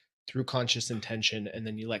body through conscious intention, and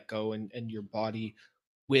then you let go, and your body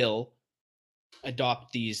will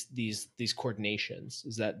adopt these coordinations.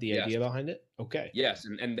 Is that the Yes. idea behind it? Okay. Yes,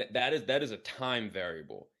 and that is a time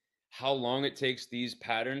variable. How long it takes these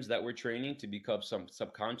patterns that we're training to become some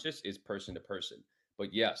subconscious is person to person.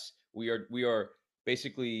 But yes, we are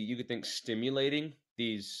basically, you could think, stimulating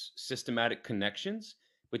these systematic connections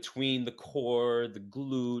between the core, the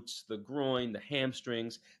glutes, the groin, the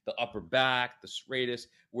hamstrings, the upper back, the serratus.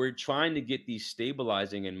 We're trying to get these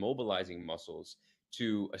stabilizing and mobilizing muscles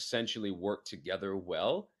to essentially work together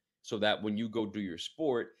well, so that when you go do your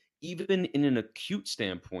sport, even in an acute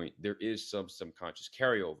standpoint, there is some subconscious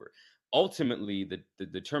carryover. Ultimately, the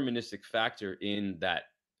deterministic factor in that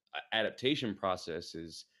adaptation process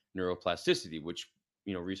is neuroplasticity, which,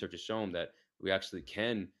 research has shown that we actually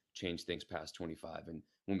can change things past 25. And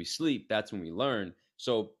when we sleep, that's when we learn.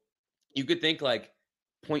 So you could think like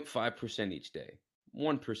 0.5% each day,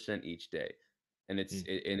 1% each day. And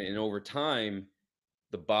and over time,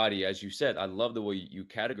 the body, as you said, I love the way you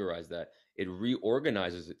categorize that. It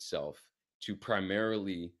reorganizes itself to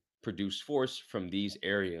primarily produce force from these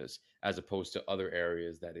areas, as opposed to other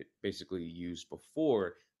areas that it basically used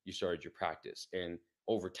before you started your practice. And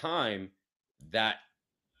over time, that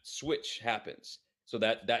switch happens. So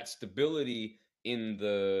that stability in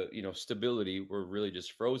the, stability, we're really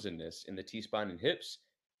just frozenness in the T-spine and hips,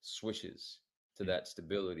 switches to that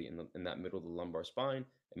stability in that middle of the lumbar spine,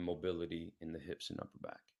 and mobility in the hips and upper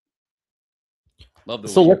back. Love the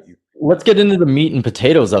So way let's get into the meat and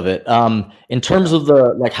potatoes of it. In terms of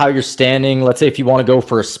the, like, how you're standing, let's say if you want to go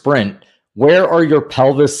for a sprint, where are your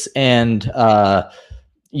pelvis and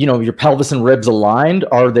your pelvis and ribs aligned?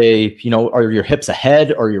 Are they, are your hips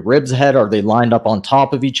ahead? Are your ribs ahead? Are they lined up on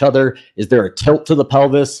top of each other? Is there a tilt to the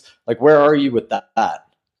pelvis? Like, where are you with that?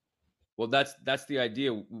 Well, that's the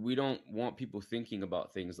idea. We don't want people thinking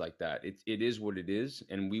about things like that. It is what it is,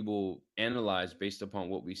 and we will analyze based upon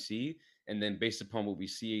what we see, and then based upon what we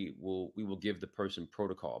see, we will give the person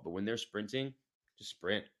protocol. But when they're sprinting, just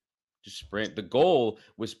sprint. Just sprint. The goal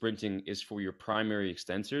with sprinting is for your primary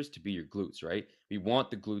extensors to be your glutes, right? We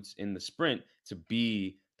want the glutes in the sprint to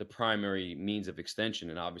be the primary means of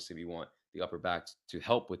extension, and obviously we want the upper back to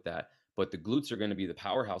help with that. But the glutes are going to be the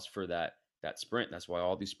powerhouse for that sprint. That's why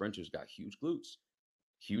all these sprinters got huge glutes,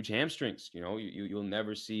 huge hamstrings. You'll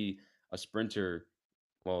never see a sprinter.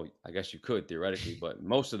 Well, I guess you could theoretically, but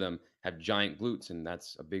most of them have giant glutes, and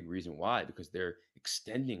that's a big reason why, because they're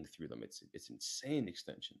extending through them. It's insane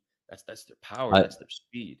extension. That's their power. That's their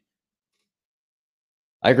speed.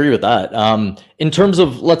 I agree with that. In terms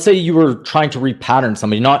of, let's say you were trying to repattern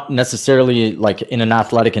somebody, not necessarily like in an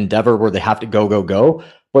athletic endeavor where they have to go,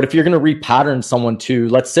 but if you're going to repattern someone to,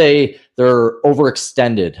 let's say they're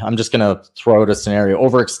overextended, I'm just going to throw out a scenario,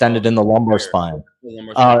 overextended in the lumbar spine,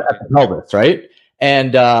 at the pelvis, right?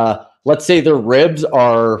 And let's say their ribs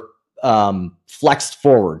are flexed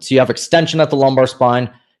forward. So you have extension at the lumbar spine,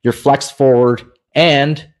 you're flexed forward,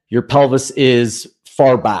 and your pelvis is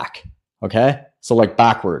far back. Okay. So like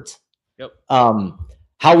backwards. Yep.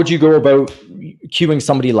 How would you go about cueing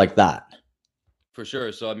somebody like that? For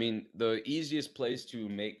sure. So, I mean, the easiest place to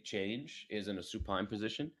make change is in a supine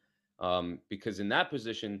position, because in that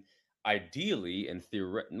position, ideally, and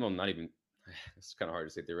not even, it's kind of hard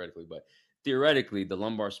to say theoretically, but theoretically, the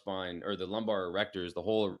lumbar spine, or the lumbar erectors, the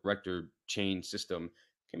whole erector chain system,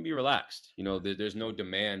 can be relaxed. There's no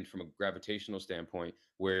demand from a gravitational standpoint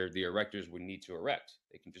where the erectors would need to erect.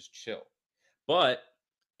 They can just chill. But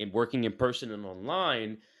in working in person and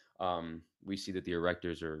online, we see that the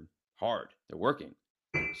erectors are hard. They're working.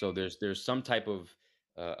 So there's some type of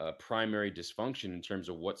a primary dysfunction in terms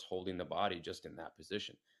of what's holding the body just in that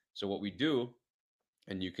position. So what we do,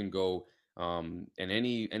 and you can go and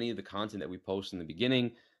any of the content that we post in the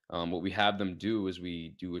beginning, what we have them do is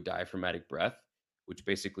we do a diaphragmatic breath, which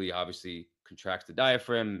basically obviously contracts the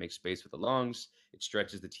diaphragm, makes space with the lungs. It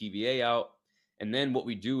stretches the TVA out. And then what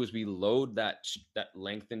we do is we load that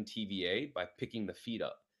lengthened TVA by picking the feet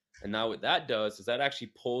up. And now what that does is that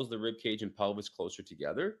actually pulls the rib cage and pelvis closer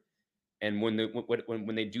together. And when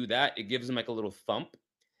they do that, it gives them like a little thump,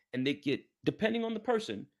 and they get, depending on the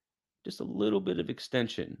person, just a little bit of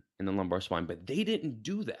extension in the lumbar spine. But they didn't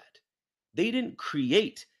do that. They didn't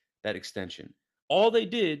create that extension. All they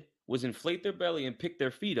did was inflate their belly and pick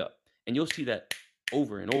their feet up. And you'll see that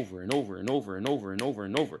over and over and over and over and over and over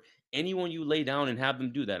and over. anyone you lay down and have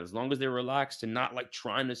them do that, as long as they're relaxed and not like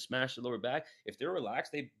trying to smash the lower back, if they're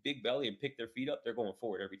relaxed, they big belly and pick their feet up, they're going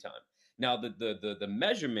forward every time. Now, the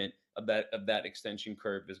measurement of that extension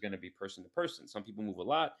curve is going to be person to person. Some people move a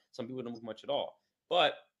lot, some people don't move much at all.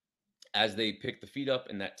 But as they pick the feet up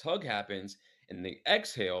and that tug happens and they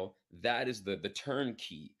exhale, that is the turn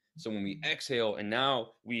key. So when we exhale and now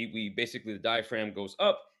we basically, the diaphragm goes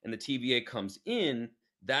up and the TVA comes in,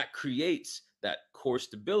 that creates that core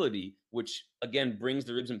stability, which again brings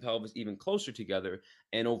the ribs and pelvis even closer together.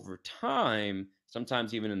 And over time,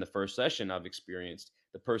 sometimes even in the first session, I've experienced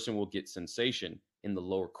the person will get sensation in the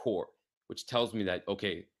lower core, which tells me that,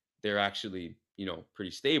 okay, they're actually,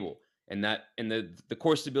 pretty stable. And the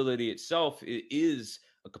core stability itself is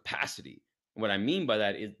a capacity. And what I mean by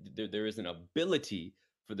that is there is an ability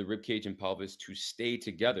for the rib cage and pelvis to stay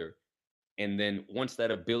together. And then once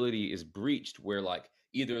that ability is breached, where like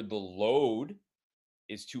either the load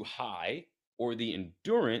is too high or the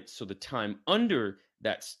endurance, so the time under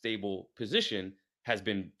that stable position has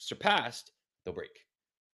been surpassed, they'll break.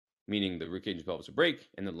 Meaning the rib cage and pelvis will break,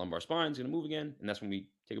 and the lumbar spine is going to move again, and that's when we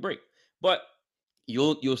take a break. But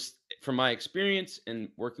you'll from my experience and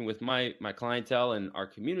working with my clientele and our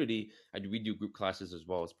community, we do group classes as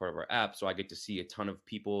well as part of our app, so I get to see a ton of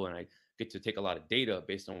people and I get to take a lot of data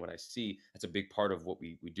based on what I see. That's a big part of what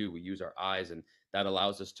we do. We use our eyes, and that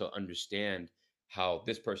allows us to understand how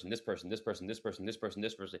this person,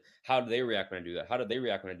 how do they react when I do that? How do they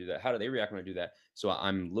react when I do that? How do they react when I do that? So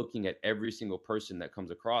I'm looking at every single person that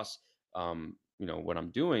comes across, what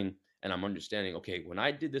I'm doing, and I'm understanding, okay, when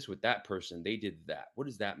I did this with that person, they did that. What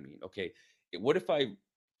does that mean? Okay, what if I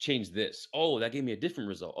change this? Oh, that gave me a different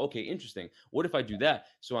result. Okay, interesting. What if I do that?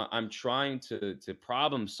 So I'm trying to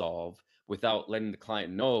problem solve without letting the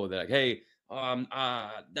client know that, like, hey,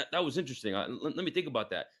 that was interesting. Let me think about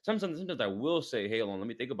that. Sometimes I will say, hey, hold on, let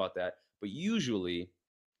me think about that. But usually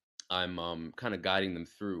I'm kind of guiding them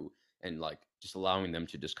through and like just allowing them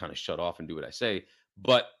to just kind of shut off and do what I say.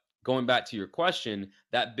 But going back to your question,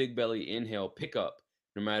 that big belly inhale pickup,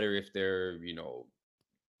 no matter if they're,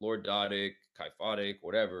 lordotic, kyphotic,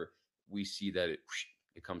 whatever, we see that it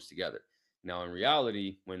comes together. Now, in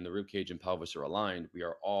reality, when the rib cage and pelvis are aligned, we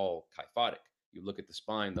are all kyphotic. You look at the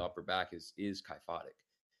spine, the upper back is kyphotic.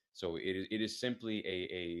 So it is simply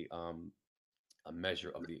a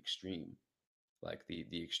measure of the extreme, like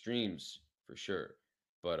the extremes for sure.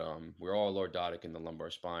 But we're all lordotic in the lumbar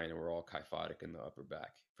spine, and we're all kyphotic in the upper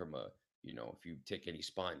back from a, if you take any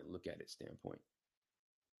spine and look at it standpoint.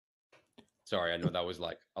 Sorry, I know that was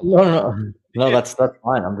like a lot. No, that's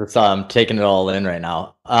fine. I'm just taking it all in right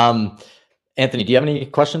now. Anthony, do you have any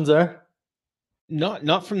questions there?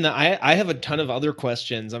 Not from that. I have a ton of other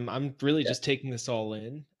questions. I'm really just taking this all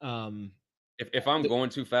in. If I'm going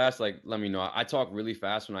too fast, like let me know. I talk really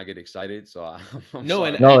fast when I get excited, so I'm No,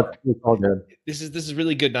 sorry. It's all good. This is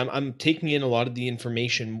really good. I'm taking in a lot of the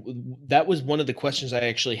information. That was one of the questions I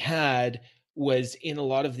actually had, was in a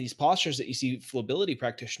lot of these postures that you see FLOBILITY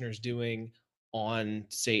practitioners doing on,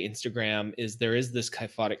 say, Instagram, is there is this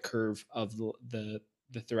kyphotic curve of the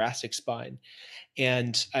thoracic spine.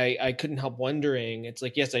 And I couldn't help wondering, it's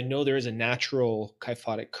like, yes, I know there is a natural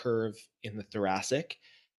kyphotic curve in the thoracic.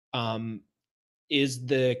 Is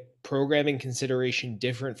the programming consideration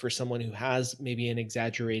different for someone who has maybe an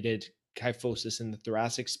exaggerated kyphosis in the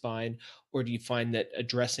thoracic spine, or do you find that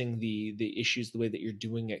addressing the issues the way that you're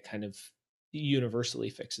doing it kind of universally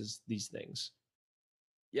fixes these things?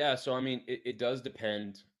 Yeah, so I mean, it does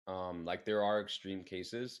depend. Like there are extreme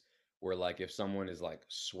cases where like if someone is like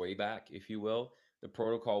sway back, if you will, the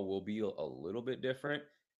protocol will be a little bit different.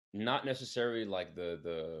 Not necessarily like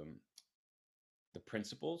the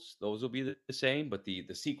principles, those will be the same, but the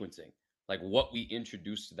sequencing, like what we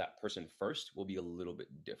introduce to that person first, will be a little bit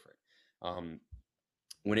different.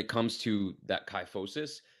 When it comes to that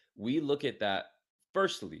kyphosis, we look at that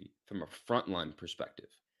firstly from a frontline perspective.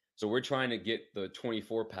 So we're trying to get the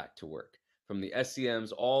 24 pack to work from the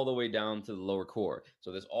SCMs all the way down to the lower core.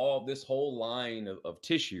 So there's this whole line of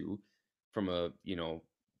tissue from a,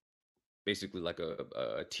 basically like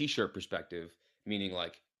a t-shirt perspective, meaning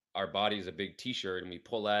like our body is a big t-shirt and we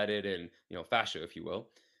pull at it, and fascia, if you will.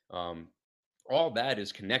 All that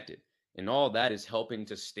is connected, and all that is helping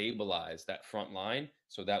to stabilize that front line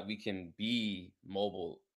so that we can be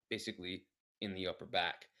mobile basically in the upper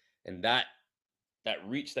back. And that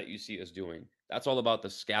reach that you see us doing, that's all about the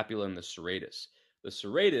scapula and the serratus. The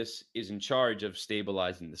serratus is in charge of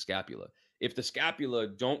stabilizing the scapula. If the scapula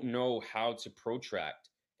don't know how to protract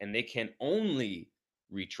and they can only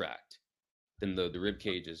retract, then the rib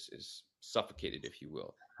cage is suffocated, if you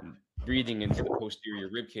will. And breathing into the posterior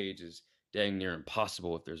rib cage is dang near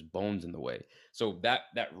impossible if there's bones in the way. So that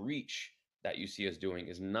reach that you see us doing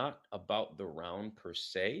is not about the round per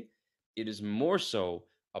se. It is more so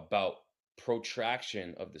about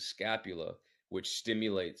protraction of the scapula, which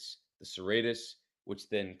stimulates the serratus, which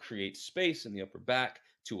then creates space in the upper back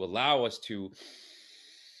to allow us to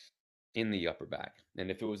in the upper back. And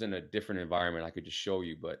if it was in a different environment, I could just show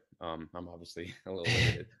you, but I'm obviously a little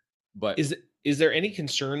limited. But is there any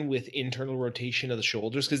concern with internal rotation of the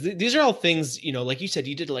shoulders? Because these are all things, like you said,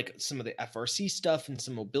 you did like some of the FRC stuff and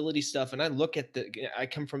some mobility stuff. And I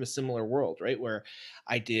come from a similar world, right? Where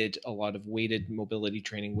I did a lot of weighted mobility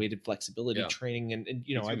training, weighted flexibility training. And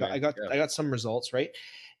I got some results, right?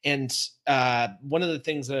 And one of the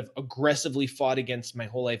things that I've aggressively fought against my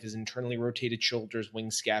whole life is internally rotated shoulders, wing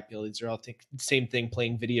scapula. These are all same thing,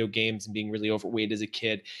 playing video games and being really overweight as a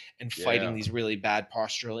kid and fighting these really bad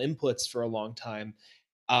postural inputs for a long time.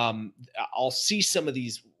 I'll see some of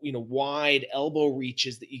these, wide elbow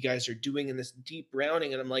reaches that you guys are doing in this deep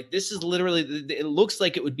rounding. And I'm like, this is literally, it looks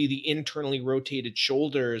like it would be the internally rotated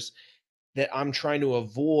shoulders that I'm trying to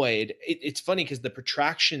avoid. It's funny because the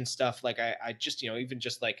protraction stuff, like I just, even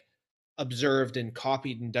just like observed and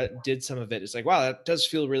copied and did some of it. It's like, wow, that does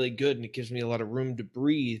feel really good. And it gives me a lot of room to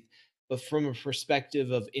breathe. But from a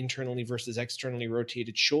perspective of internally versus externally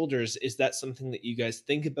rotated shoulders, is that something that you guys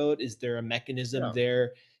think about? Is there a mechanism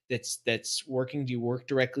there that's working? Do you work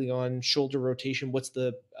directly on shoulder rotation? What's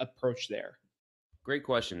the approach there? Great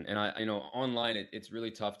question. And I online, it's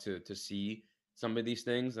really tough to see some of these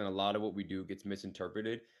things. And a lot of what we do gets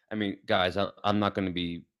misinterpreted. I mean, guys, I'm not going to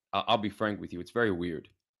be, I'll be frank with you. It's very weird.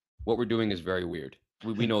 What we're doing is very weird.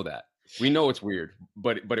 We know that. We know it's weird,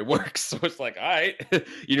 but it works. So it's like, all right,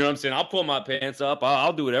 you know what I'm saying? I'll pull my pants up.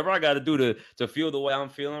 I'll do whatever I got to do to feel the way I'm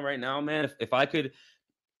feeling right now, man. If I could,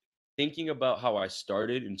 thinking about how I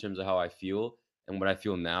started in terms of how I feel and what I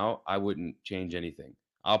feel now, I wouldn't change anything.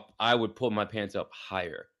 I would pull my pants up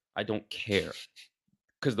higher. I don't care,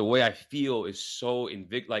 because the way I feel is so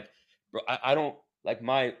like, bro, I don't like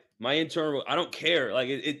my internal. I don't care. Like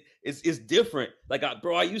it's different. Like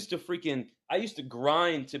I used to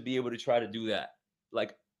grind to be able to try to do that.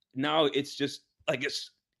 Like now it's just like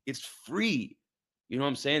it's free. You know what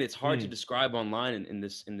I'm saying? It's hard to describe online in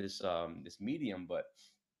this medium, but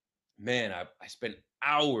man, I spent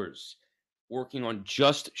hours working on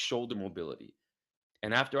just shoulder mobility.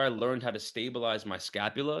 And after I learned how to stabilize my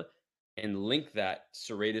scapula and link that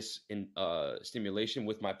serratus in stimulation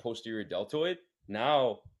with my posterior deltoid,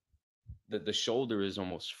 now the shoulder is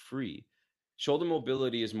almost free. Shoulder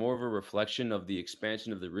mobility is more of a reflection of the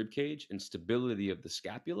expansion of the rib cage and stability of the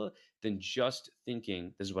scapula than just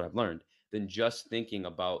thinking, this is what I've learned, than just thinking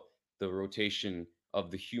about the rotation of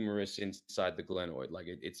the humerus inside the glenoid. Like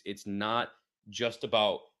it's not just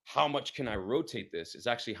about how much can I rotate this. It's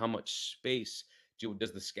actually how much space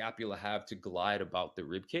does the scapula have to glide about the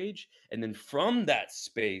rib cage. And then from that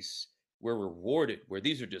space, we're rewarded, where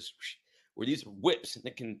these are whips. And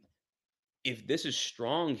it can, if this is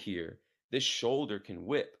strong here, this shoulder can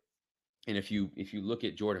whip. And if you look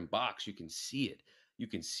at Jordan Box, you can see it. You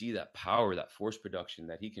can see that power, that force production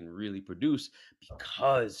that he can really produce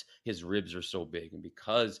because his ribs are so big and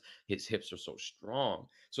because his hips are so strong.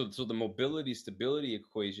 So the mobility stability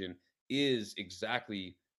equation is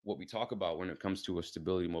exactly what we talk about when it comes to a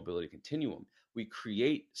stability mobility continuum. We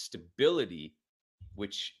create stability,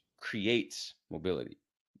 which creates mobility.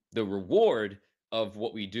 The reward of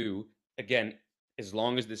what we do, again, as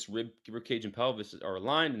long as this rib cage and pelvis are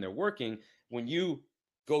aligned and they're working, when you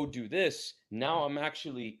go do this, now I'm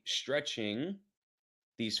actually stretching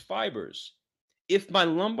these fibers. If my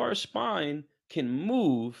lumbar spine can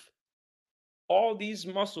move, all these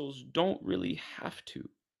muscles don't really have to.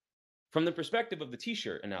 From the perspective of the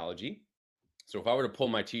t-shirt analogy, so if I were to pull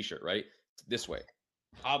my t-shirt, right, this way,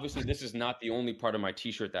 obviously this is not the only part of my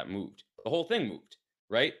t-shirt that moved. The whole thing moved,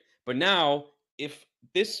 right? But now, if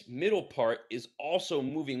this middle part is also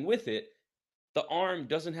moving with it, the arm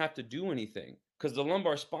doesn't have to do anything because the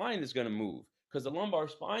lumbar spine is going to move, because the lumbar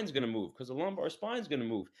spine is going to move, because the lumbar spine is going to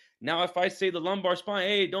move. Now, if I say the lumbar spine,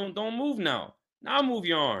 hey, don't move now. Now move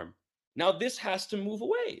your arm. Now this has to move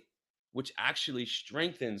away, which actually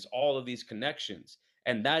strengthens all of these connections.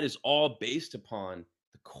 And that is all based upon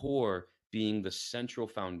the core being the central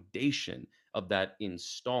foundation of that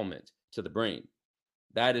installment to the brain.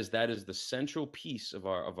 That is the central piece of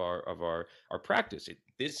our practice.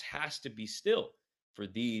 This has to be still for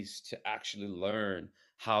these to actually learn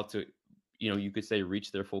how to, you could say,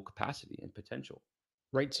 reach their full capacity and potential.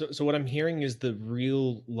 Right. So what I'm hearing is the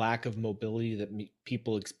real lack of mobility that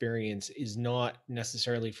people experience is not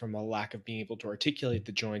necessarily from a lack of being able to articulate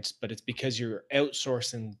the joints, but it's because you're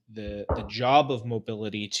outsourcing the job of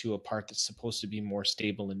mobility to a part that's supposed to be more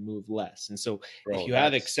stable and move less. And so if Bro, you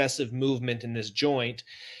have excessive movement in this joint,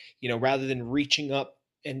 rather than reaching up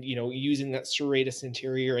and, using that serratus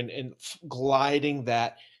anterior and gliding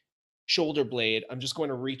that shoulder blade, I'm just going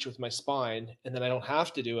to reach with my spine, and then I don't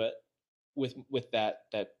have to do it with that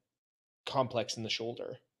complex in the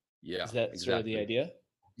shoulder. Yeah, Is that sort of the exactly. idea?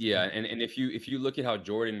 Yeah, and if you look at how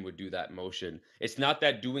Jordan would do that motion, it's not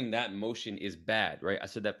that doing that motion is bad, right? I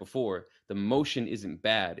said that before. The motion isn't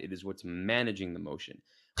bad. It is what's managing the motion.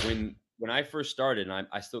 When I first started, and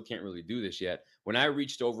I still can't really do this yet, when I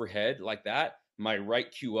reached overhead like that, my right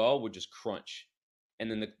QL would just crunch. And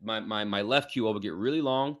then my left QL would get really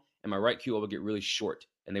long and my right QL would get really short,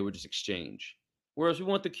 and they would just exchange. Whereas we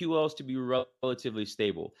want the QLs to be relatively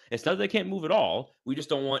stable. It's not that they can't move at all. We just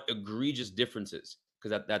don't want egregious differences,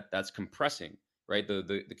 because that's compressing, right?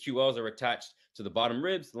 The QLs are attached to the bottom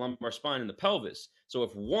ribs, the lumbar spine, and the pelvis. So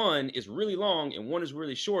if one is really long and one is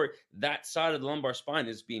really short, that side of the lumbar spine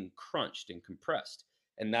is being crunched and compressed.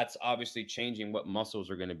 And that's obviously changing what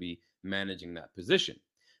muscles are going to be managing that position.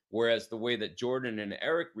 Whereas the way that Jordan and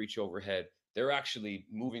Eric reach overhead, they're actually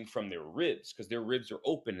moving from their ribs, because their ribs are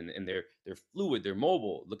open and they're fluid, they're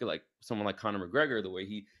mobile. Look at like someone like Conor McGregor, the way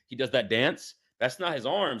he does that dance. That's not his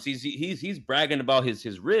arms. He's bragging about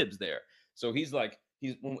his ribs there. So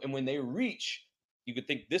and when they reach, you could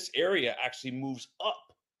think this area actually moves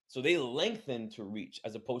up. So they lengthen to reach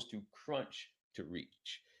as opposed to crunch to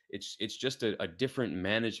reach. It's just a different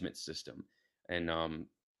management system, and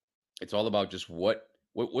it's all about just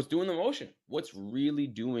what's doing the motion, what's really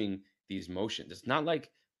doing these motions. It's not like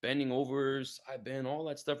bending over, side bend, all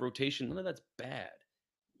that stuff, rotation. None of that's bad.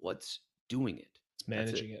 What's doing it? It's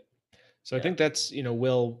managing it. So I Yeah. think that's,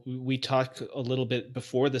 Will, we talked a little bit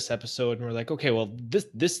before this episode and we're like, okay, well,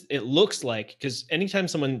 this it looks like, because anytime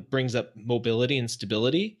someone brings up mobility and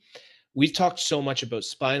stability, we've talked so much about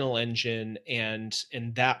spinal engine and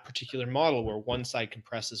that particular model where one side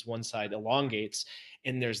compresses, one side elongates,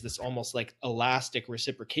 and there's this almost like elastic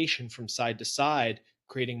reciprocation from side to side,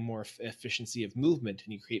 creating more efficiency of movement,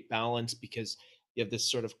 and you create balance because you have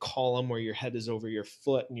this sort of column where your head is over your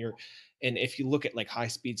foot, and if you look at like high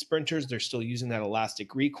speed sprinters, they're still using that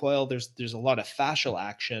elastic recoil. There's a lot of fascial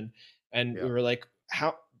action, and we were like,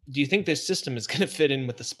 how do you think this system is going to fit in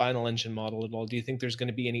with the spinal engine model at all? Do you think there's going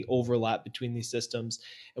to be any overlap between these systems?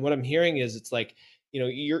 And what I'm hearing is it's like,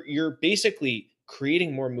 you're basically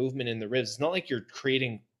creating more movement in the ribs. It's not like you're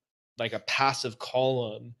creating like a passive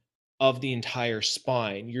column of the entire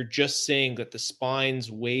spine. You're just saying that the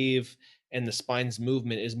spine's wave and the spine's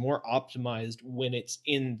movement is more optimized when it's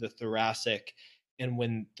in the thoracic and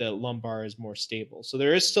when the lumbar is more stable. So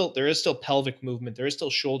there is still pelvic movement, there is still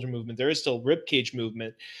shoulder movement, there is still rib cage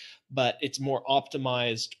movement, but it's more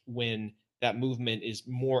optimized when that movement is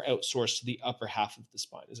more outsourced to the upper half of the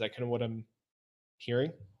spine. Is that kind of what I'm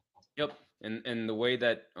hearing? Yep. And the way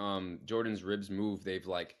that Jordan's ribs move,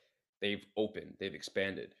 they've opened, they've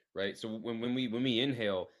expanded, right? So when we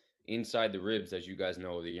inhale inside the ribs, as you guys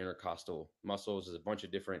know, the intercostal muscles, there's a bunch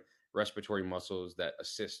of different respiratory muscles that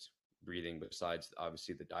assist breathing besides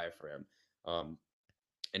obviously the diaphragm.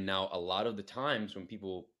 And now a lot of the times when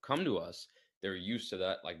people come to us, they're used to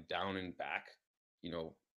that like down and back,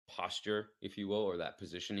 posture, if you will, or that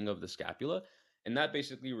positioning of the scapula. And that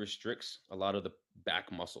basically restricts a lot of the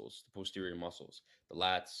back muscles, the posterior muscles, the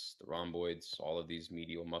lats, the rhomboids, all of these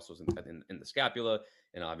medial muscles in the scapula,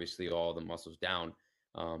 and obviously all the muscles down.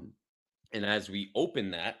 And as we open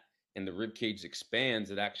that and the rib cage expands,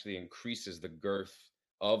 it actually increases the girth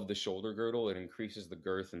of the shoulder girdle. It increases the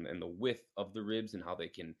girth and the width of the ribs and how they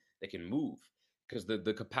can move. Because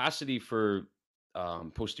the capacity for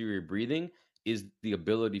posterior breathing is the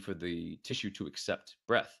ability for the tissue to accept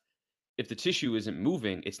breath. If the tissue isn't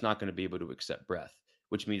moving, it's not going to be able to accept breath,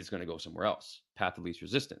 which means it's going to go somewhere else, path of least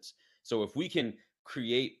resistance. So if we can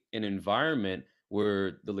create an environment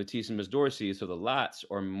where the latissimus dorsi, so the lats,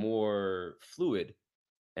 are more fluid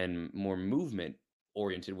and more movement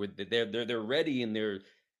oriented, where they're ready and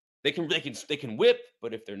they can whip,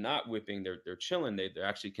 but if they're not whipping, they're chilling. They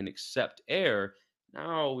actually can accept air.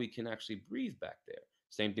 Now we can actually breathe back there.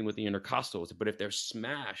 Same thing with the intercostals. But if they're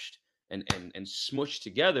smashed and smushed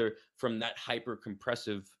together from that hyper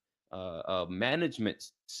compressive management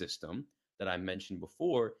system that I mentioned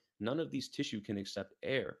before, none of these tissue can accept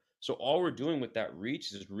air. So all we're doing with that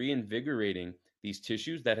reach is reinvigorating these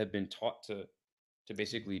tissues that have been taught to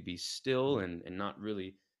basically be still and not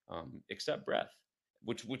really accept breath,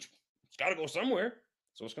 which it's got to go somewhere.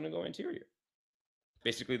 So it's going to go anterior,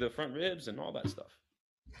 basically the front ribs and all that stuff.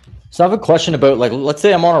 So I have a question about, like, let's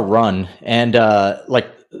say I'm on a run and like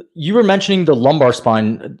you were mentioning the lumbar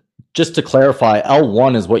spine. Just to clarify,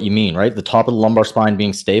 L1 is what you mean, right? The top of the lumbar spine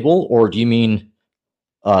being stable, or do you mean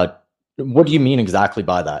what do you mean exactly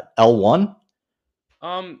by that? L1?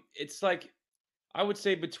 It's like, I would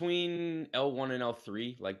say between L1 and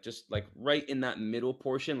L3, like just like right in that middle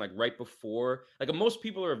portion, like right before, like most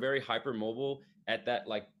people are very hypermobile at that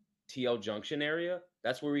like TL junction area.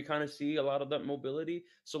 That's where we kind of see a lot of that mobility.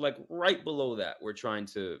 So like right below that, we're trying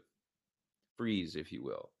to freeze, if you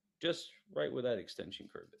will, just right where that extension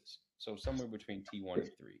curve is. So somewhere between T1 and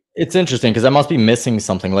 3. It's interesting because I must be missing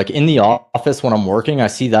something. Like in the office when I'm working, I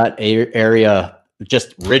see that area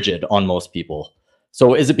just rigid on most people.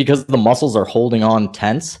 So is it because the muscles are holding on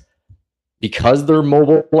tense because they're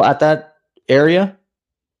mobile at that area?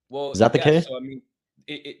 Well, Is that the case? So I mean,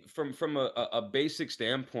 from a basic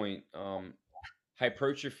standpoint,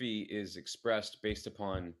 hypertrophy is expressed based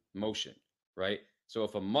upon motion, right? So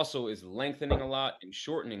if a muscle is lengthening a lot and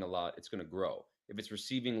shortening a lot, it's going to grow. If it's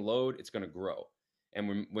receiving load, it's going to grow.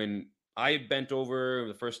 And when I bent over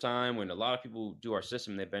the first time, when a lot of people do our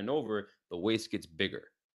system, they bend over, the waist gets bigger.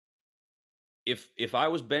 If I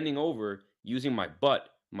was bending over using my butt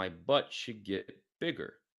should get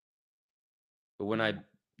bigger. But when I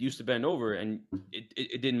used to bend over and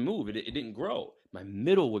it didn't move, it didn't grow, my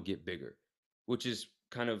middle would get bigger, which is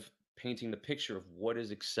kind of painting the picture of what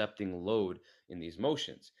is accepting load in these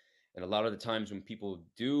motions. And a lot of the times when people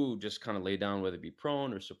do just kind of lay down, whether it be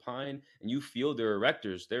prone or supine, and you feel their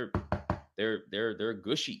erectors, they're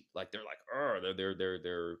gushy, like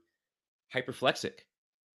they're hyperflexic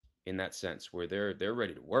in that sense, where they're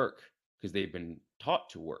ready to work because they've been taught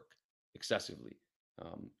to work excessively.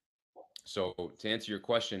 So to answer your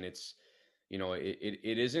question, it's,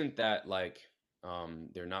 it isn't that like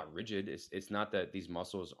they're not rigid. It's not that these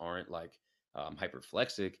muscles aren't like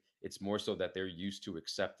hyperflexic. It's more so that they're used to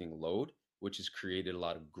accepting load, which has created a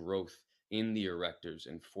lot of growth in the erectors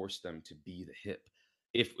and forced them to be the hip.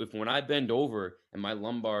 If when I bend over and my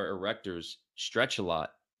lumbar erectors stretch a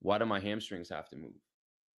lot, why do my hamstrings have to move?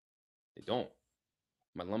 They don't.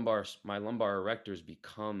 My lumbar erectors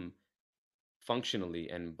become functionally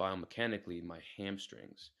and biomechanically my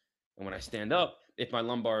hamstrings. And when I stand up, if my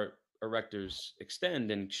lumbar erectors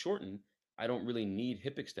extend and shorten, I don't really need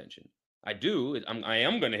hip extension. I do. I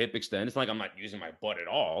am going to hip extend. It's not like I'm not using my butt at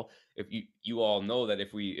all. If you all know that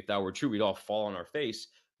if that were true, we'd all fall on our face.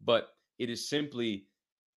 But it is simply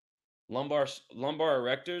lumbar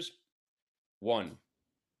erectors 1,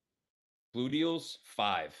 gluteals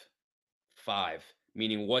 5,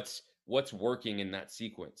 meaning what's working in that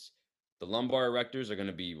sequence. The lumbar erectors are going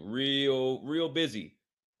to be real busy.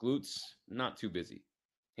 Glutes, not too busy.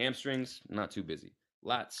 Hamstrings, not too busy.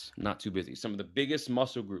 Lats, not too busy. Some of the biggest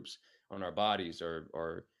muscle groups on our bodies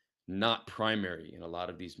are not primary in a lot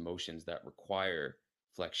of these motions that require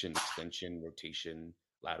flexion, extension, rotation,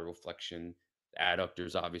 lateral flexion. The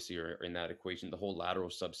adductors obviously are in that equation. The whole lateral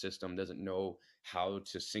subsystem doesn't know how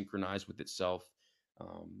to synchronize with itself.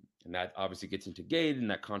 And that obviously gets into gait and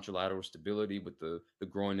that contralateral stability with the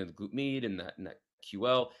groin and the glute med and that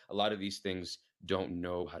QL. A lot of these things don't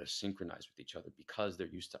know how to synchronize with each other because they're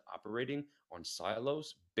used to operating on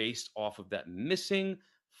silos based off of that missing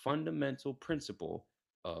fundamental principle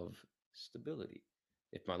of stability.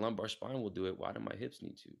 If my lumbar spine will do it, why do my hips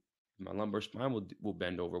need to? If my lumbar spine will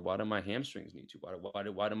bend over, why do my hamstrings need to?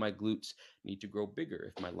 Why do my glutes need to grow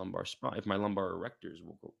bigger? If my lumbar erectors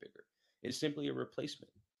will grow bigger. It's simply a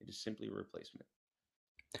replacement. It is simply a replacement.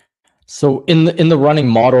 So in the running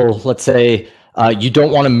model, let's say you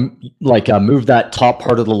don't want to move that top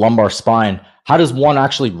part of the lumbar spine. How does one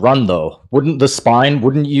actually run though? Wouldn't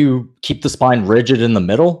you keep the spine rigid in the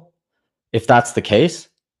middle if that's the case?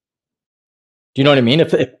 Do you know what I mean?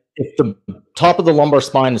 If the top of the lumbar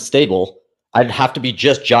spine is stable, I'd have to be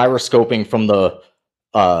just gyroscoping from the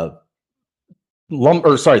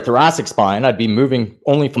thoracic spine. I'd be moving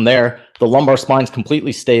only from there. The lumbar spine's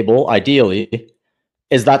completely stable, ideally.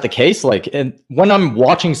 Is that the case? Like, and when I'm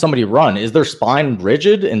watching somebody run, is their spine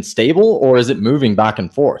rigid and stable, or is it moving back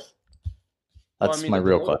and forth? That's my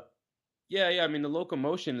real question. Yeah. I mean, the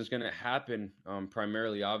locomotion is going to happen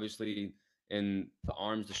primarily, obviously, in the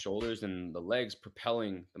arms, the shoulders, and the legs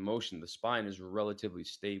propelling the motion. The spine is relatively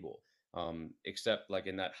stable. Except like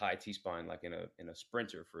in that high T-spine, like in a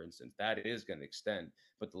sprinter, for instance, that is going to extend.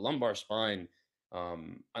 But the lumbar spine,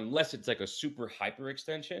 unless it's like a super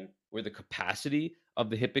hyperextension where the capacity of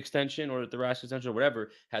the hip extension or the thoracic extension or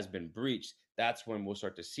whatever has been breached, that's when we'll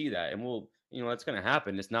start to see that. And that's going to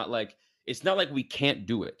happen. It's not like we can't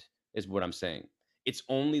do it, is what I'm saying. It's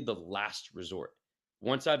only the last resort.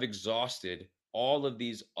 Once I've exhausted all of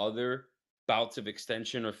these other bouts of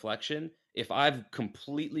extension or flexion, if I've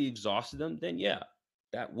completely exhausted them, then yeah,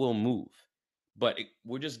 that will move. But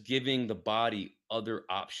we're just giving the body other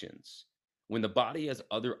options. When the body has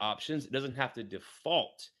other options, it doesn't have to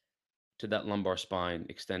default to that lumbar spine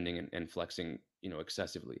extending and flexing,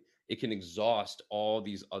 excessively. It can exhaust all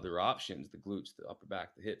these other options, the glutes, the upper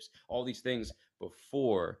back, the hips, all these things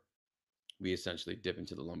before we essentially dip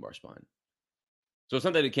into the lumbar spine. So it's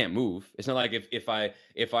not that it can't move. It's not like if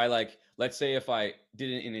I like, let's say if I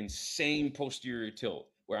did an insane posterior tilt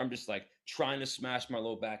where I'm just like trying to smash my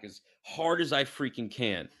low back as hard as I freaking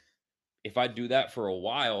can. If I do that for a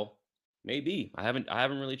while, maybe. I haven't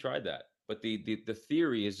really tried that. But the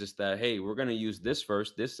theory is just that, hey, we're going to use this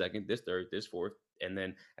first, this second, this third, this fourth, and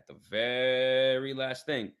then at the very last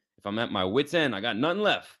thing, if I'm at my wit's end, I got nothing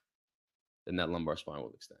left, then that lumbar spine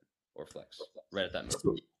will extend or flex right at that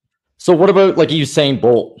moment. So what about like Usain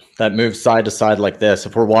Bolt that moves side to side like this?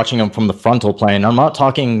 If we're watching him from the frontal plane, I'm not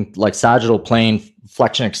talking like sagittal plane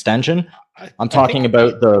flexion extension. I'm talking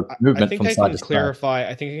about the movement from side to side.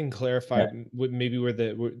 I think I can clarify maybe where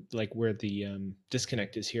the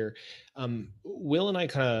disconnect is here. Will and I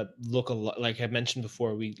kind of look a lot, like I mentioned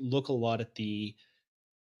before, we look a lot at the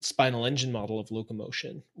spinal engine model of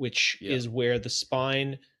locomotion, which is where the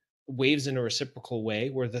spine waves in a reciprocal way,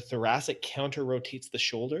 where the thoracic counter rotates the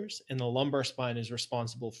shoulders and the lumbar spine is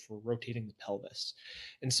responsible for rotating the pelvis.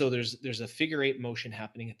 And so there's a figure eight motion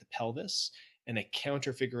happening at the pelvis and a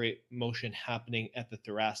counter figure eight motion happening at the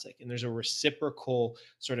thoracic. And there's a reciprocal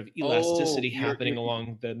sort of elasticity happening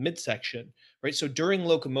along the midsection, right? So during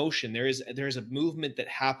locomotion, there is a movement that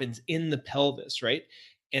happens in the pelvis, right?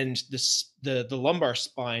 And the lumbar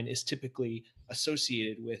spine is typically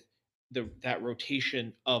associated with that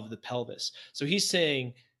rotation of the pelvis. So he's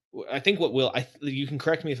saying, I think what Will, you can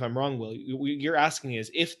correct me if I'm wrong, Will, you're asking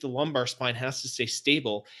is if the lumbar spine has to stay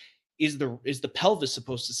stable, is the pelvis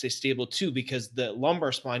supposed to stay stable too? Because the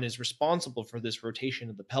lumbar spine is responsible for this rotation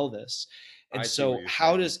of the pelvis. And so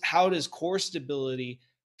how does core stability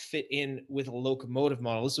fit in with a locomotive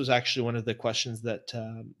model? This was actually one of the questions that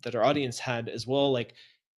our audience had as well. Like,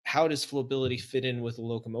 how does FLOBILITY fit in with a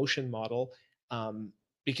locomotion model?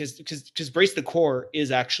 Because brace the core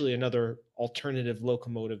is actually another alternative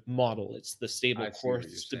locomotive model. It's the stable core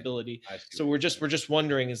stability. So we're just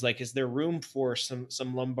wondering is there room for some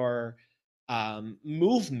lumbar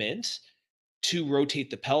movement to rotate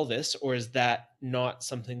the pelvis, or is that not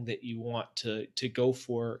something that you want to go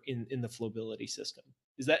for in the FLOBILITY system?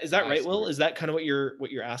 Is that right, Will? Is that kind of what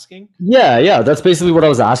you're asking? Yeah, that's basically what I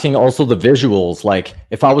was asking. Also the visuals, like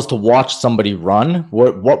if I was to watch somebody run,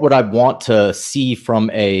 what would I want to see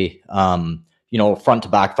from a front to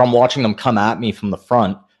back? If I'm watching them come at me from the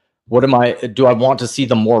front, do I want to see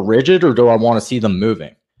them more rigid or do I want to see them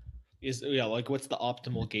moving? What's the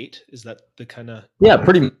optimal gait? Is that the kind of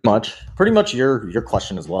pretty much your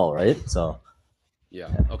question as well, right? So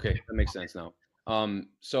okay, that makes sense now.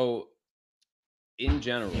 So in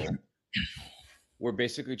general, we're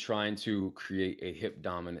basically trying to create a hip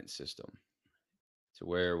dominant system to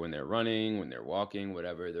where when they're running, when they're walking,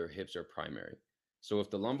 whatever, their hips are primary. So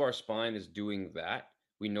if the lumbar spine is doing that,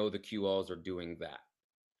 we know the QLs are doing that,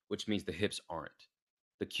 which means the hips aren't.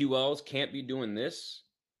 The QLs can't be doing this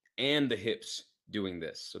and the hips doing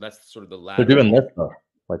this. So that's sort of the lateral. They're doing this though,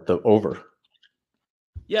 like the over.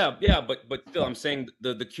 Yeah, but still, I'm saying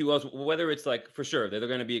the QLs, whether it's like for sure they're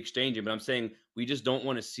going to be exchanging, but I'm saying we just don't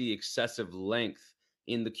want to see excessive length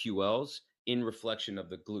in the QLs in reflection of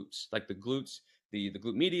the glutes, like the glutes, the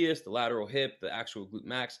glute medius, the lateral hip, the actual glute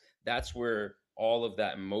max. That's where all of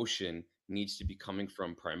that motion needs to be coming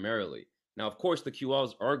from primarily. Now, of course, the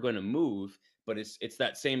QLs are going to move, but it's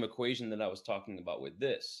that same equation that I was talking about with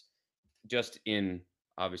this, just in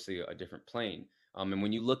obviously a different plane. And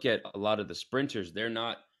when you look at a lot of the sprinters, they're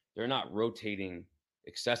not rotating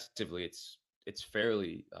excessively. It's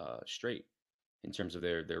fairly straight in terms of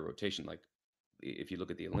their rotation. Like if you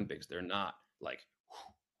look at the Olympics, they're not like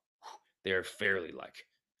they're fairly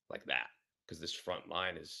like that because this front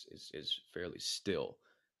line is fairly still.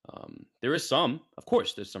 There is some, of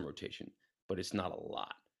course, there's some rotation, but it's not a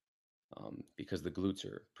lot because the glutes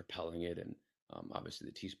are propelling it, and obviously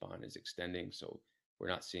the T-spine is extending, so we're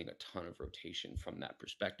not seeing a ton of rotation from that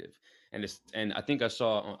perspective. And I think I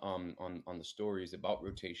saw on the stories about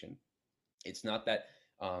rotation, it's not that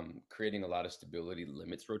creating a lot of stability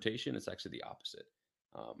limits rotation. It's actually the opposite.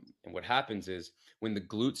 And what happens is when the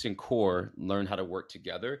glutes and core learn how to work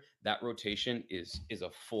together, that rotation is a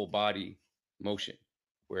full body motion.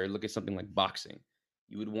 Where look at something like boxing,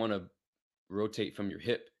 you would want to rotate from your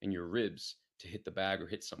hip and your ribs to hit the bag or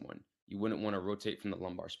hit someone. You wouldn't want to rotate from the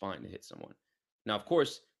lumbar spine to hit someone. Now, of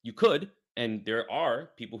course, you could, and there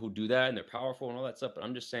are people who do that and they're powerful and all that stuff. But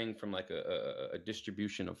I'm just saying from like a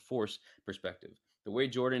distribution of force perspective, the way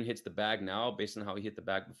Jordan hits the bag now, based on how he hit the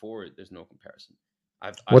bag before, there's no comparison.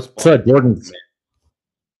 I've What's sparred Jordan's?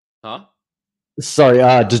 Huh? Sorry,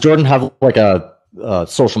 does Jordan have like a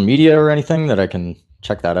social media or anything that I can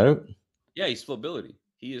check that out? Yeah, he's FLOBILITY.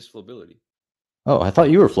 He is FLOBILITY. Oh, I thought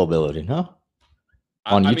you were FLOBILITY, no?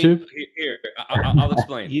 On YouTube? Here, I'll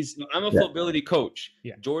explain. I'm a Yeah. FLOBILITY coach.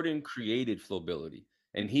 Yeah. Jordan created FLOBILITY,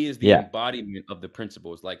 and he is the Yeah. embodiment of the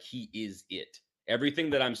principles. Like, he is it. Everything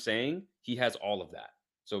that I'm saying, he has all of that.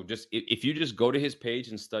 So just if you just go to his page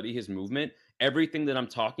and study his movement, everything that I'm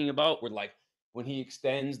talking about, we're like, when he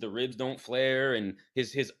extends, the ribs don't flare, and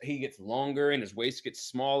he gets longer and his waist gets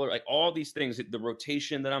smaller. Like, all these things, the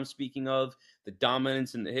rotation that I'm speaking of, the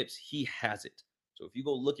dominance in the hips, he has it. So if you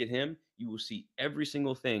go look at him, you will see every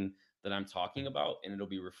single thing that I'm talking about, and it'll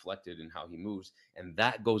be reflected in how he moves. And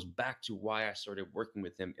that goes back to why I started working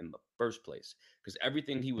with him in the first place, because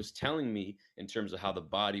everything he was telling me in terms of how the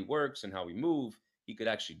body works and how we move, he could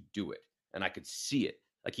actually do it, and I could see it.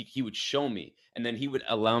 Like, he would show me, and then he would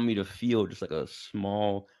allow me to feel just like a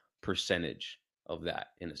small percentage of that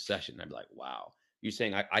in a session. I'd be like, wow, you're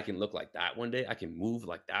saying I can look like that one day? I can move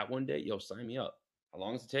like that one day? Yo, sign me up. How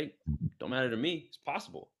long does it take? Don't matter to me. It's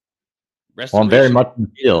possible. Well, I'm very much in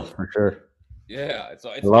the feel, for sure. Yeah, it's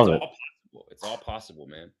all love it. possible. It's all possible,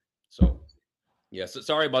 man. So, yeah, so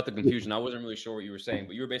sorry about the confusion. I wasn't really sure what you were saying,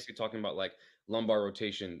 but you were basically talking about like lumbar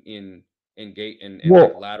rotation in gait and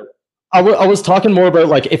like lateral. I was talking more about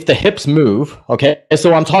like if the hips move, okay?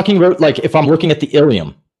 So I'm talking about like if I'm looking at the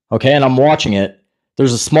ilium, okay, and I'm watching it,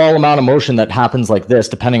 there's a small amount of motion that happens like this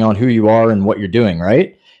depending on who you are and what you're doing,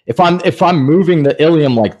 right? If I'm moving the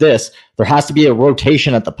ilium like this, there has to be a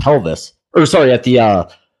rotation at the pelvis, or sorry, at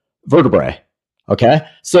the vertebrae, okay?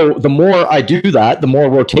 So the more I do that, the more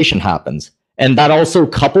rotation happens. And that also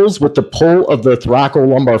couples with the pull of the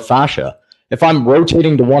thoracolumbar fascia. If I'm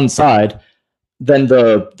rotating to one side, then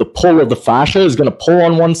the pull of the fascia is going to pull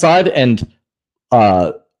on one side and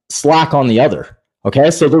slack on the other.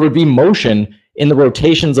 Okay, so there would be motion in the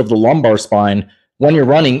rotations of the lumbar spine when you're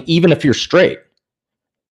running, even if you're straight.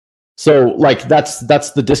 So like that's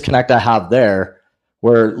the disconnect I have there,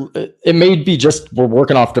 where it may be just we're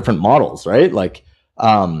working off different models, right? Like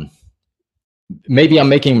maybe I'm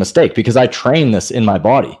making a mistake because I train this in my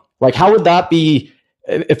body. Like, how would that be?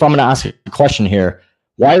 If I'm going to ask a question here,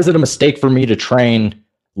 why is it a mistake for me to train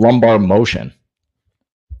lumbar motion?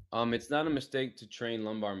 It's not a mistake to train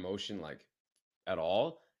lumbar motion like at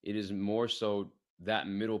all. It is more so that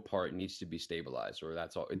middle part needs to be stabilized, or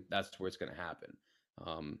that's where it's going to happen.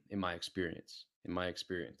 In my experience,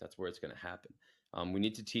 that's where it's going to happen. We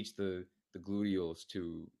need to teach the gluteals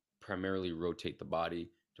to primarily rotate the body,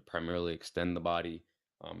 to primarily extend the body.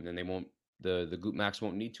 And then the glute max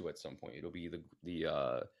won't need to at some point. It'll be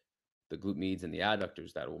the glute medians and the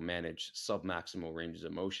adductors that will manage submaximal ranges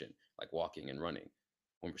of motion, like walking and running.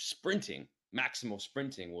 When we're sprinting, maximal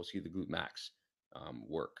sprinting, we'll see the glute max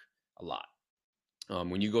work a lot.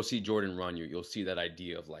 When you go see Jordan run, you'll see that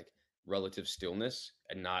idea of like relative stillness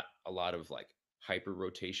and not a lot of like hyper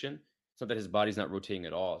rotation. It's not that his body's not rotating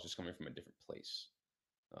at all. It's just coming from a different place.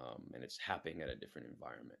 And it's happening at a different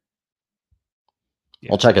environment.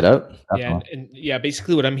 Yeah. I'll check it out. Yeah, and yeah,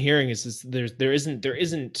 basically what I'm hearing is there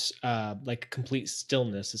isn't like complete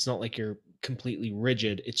stillness. It's not like you're completely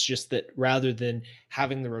rigid. It's just that rather than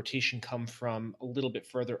having the rotation come from a little bit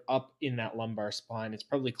further up in that lumbar spine, it's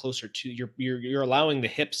probably closer to you're allowing the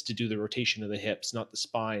hips to do the rotation of the hips, not the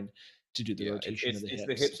spine to do the rotation of the hips.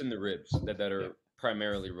 It's the hips and the ribs that are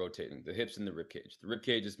primarily rotating. The hips and the rib cage. The rib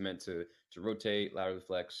cage is meant to rotate, laterally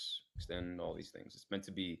flex, extend, all these things. It's meant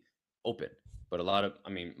to be open. But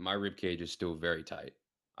my rib cage is still very tight.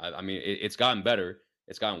 It's gotten better.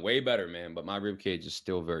 It's gotten way better, man. But my rib cage is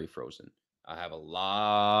still very frozen. I have a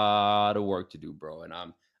lot of work to do, bro. And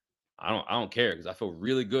I don't care because I feel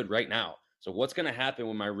really good right now. So what's gonna happen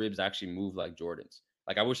when my ribs actually move like Jordan's?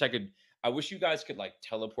 Like I wish you guys could like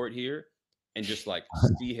teleport here and just like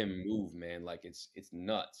see him move, man. Like it's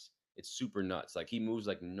nuts. It's super nuts. Like he moves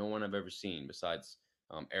like no one I've ever seen besides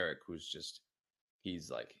Eric, who's just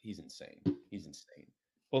he's insane. He's insane.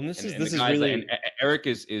 Well, this is really and Eric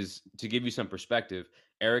is to give you some perspective.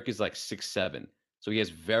 Eric is like 6'7", so he has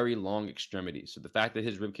very long extremities. So the fact that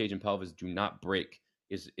his ribcage and pelvis do not break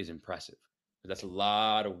is impressive. That's a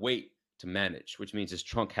lot of weight to manage, which means his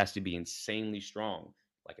trunk has to be insanely strong,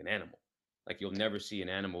 like an animal. Like you'll never see an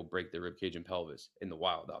animal break their ribcage and pelvis in the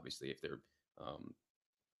wild, obviously, if they're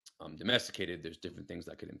Domesticated, there's different things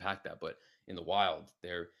that could impact that, but in the wild,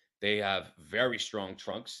 they have very strong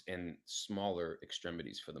trunks and smaller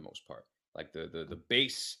extremities for the most part. Like the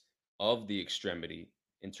base of the extremity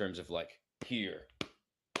in terms of like here,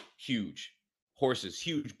 huge horses,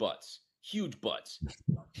 huge butts,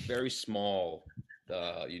 very small.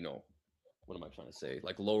 What am I trying to say?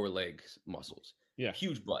 Like lower leg muscles, Yeah.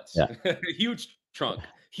 huge butts, Yeah. huge trunk,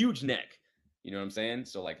 huge neck. You know what I'm saying?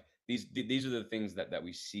 So like these are the things that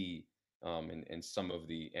we see in some of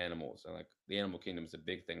the animals, and like the animal kingdom is a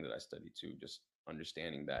big thing that I study too. Just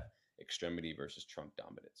understanding that extremity versus trunk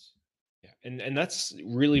dominance. Yeah, and that's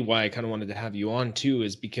really why I kind of wanted to have you on too,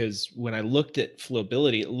 is because when I looked at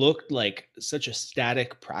flowability, it looked like such a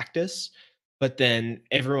static practice. But then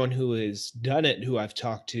everyone who has done it, who I've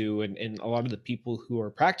talked to, and a lot of the people who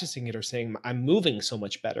are practicing it are saying, I'm moving so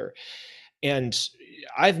much better. And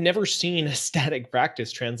I've never seen a static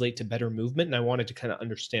practice translate to better movement. And I wanted to kind of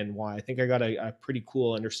understand why. I think I got a pretty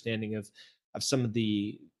cool understanding of some of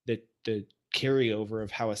the carryover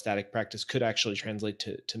of how a static practice could actually translate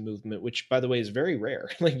to movement, which by the way is very rare.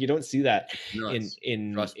 Like you don't see that Nuts.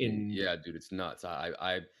 in Trust me. Yeah, dude, it's nuts.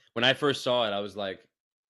 I when I first saw it, I was like,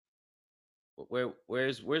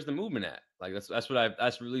 where's the movement at? Like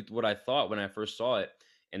that's really what I thought when I first saw it.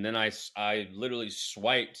 And then I literally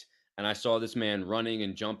swiped and I saw this man running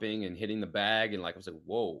and jumping and hitting the bag, and like I was like,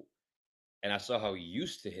 whoa. And I saw how he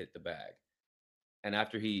used to hit the bag. And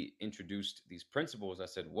after he introduced these principles, I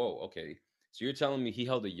said, whoa, okay. So you're telling me he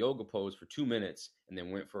held a yoga pose for 2 minutes and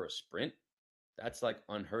then went for a sprint? That's like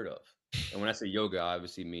unheard of. And when I say yoga, I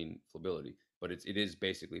obviously mean flowability, but it is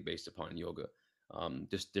basically based upon yoga.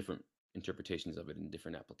 Just different interpretations of it in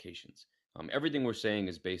different applications. Everything we're saying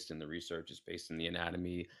is based in the research, it's based in the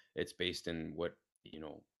anatomy, it's based in what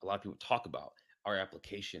a lot of people talk about. Our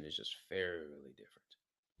application is just fairly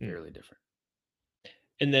different.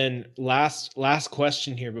 And then last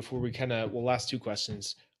question here before we last two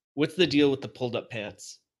questions. What's the deal with the pulled up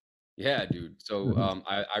pants? Yeah, dude. So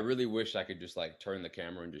I really wish I could just like turn the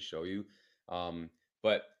camera and just show you.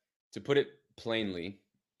 But to put it plainly,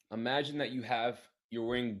 imagine that you're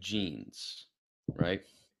wearing jeans, right?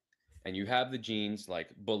 And you have the jeans like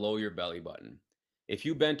below your belly button. If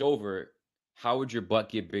you bent over, how would your butt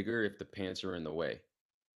get bigger if the pants are in the way?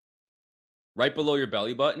 Right below your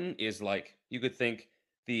belly button is like, you could think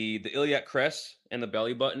the iliac crest and the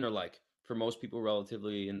belly button are like, for most people,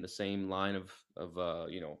 relatively in the same line of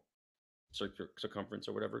circumference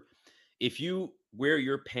or whatever. If you wear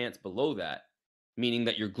your pants below that, meaning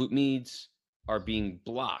that your glute medius are being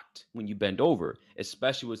blocked when you bend over,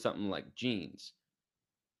 especially with something like jeans,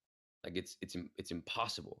 like it's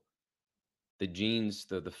impossible. The jeans,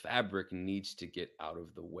 the fabric needs to get out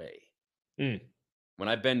of the way. When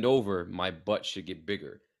I bend over, my butt should get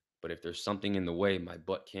bigger. But if there's something in the way, my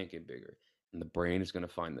butt can't get bigger. And the brain is going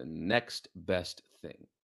to find the next best thing,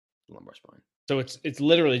 lumbar spine. So it's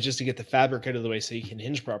literally just to get the fabric out of the way so you can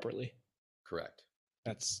hinge properly. Correct.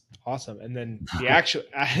 That's awesome. And then the actual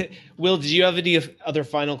Will, did you have any other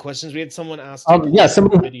final questions? We had someone ask. Yeah,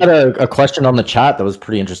 someone had a question on the chat that was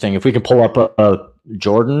pretty interesting. If we can pull up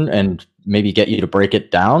Jordan and maybe get you to break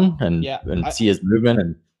it down and see his movement.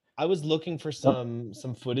 And I was looking for some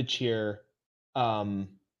footage here, and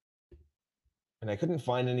I couldn't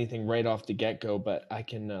find anything right off the get-go, but I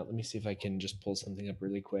can let me see if I can just pull something up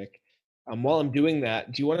really quick. While I'm doing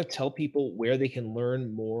that, do you want to tell people where they can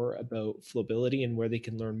learn more about flowability and where they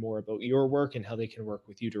can learn more about your work and how they can work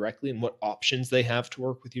with you directly and what options they have to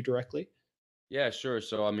work with you directly? Yeah, sure.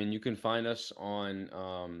 So, I mean, you can find us on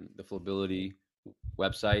the Flowbility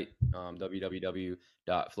website,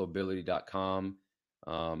 www.flowbility.com.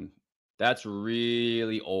 That's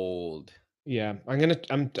really old. Yeah, I'm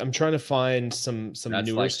trying to find some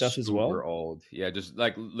newer like stuff as well. Super old. Yeah, just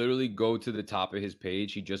like literally go to the top of his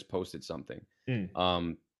page. He just posted something. You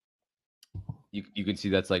can see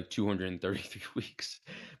that's like 233 weeks.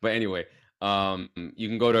 But anyway, you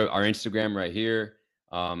can go to our Instagram right here.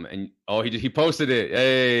 And he posted it.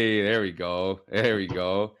 Hey, there we go.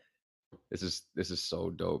 This is so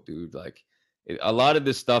dope, dude. Like a lot of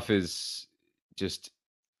this stuff is just,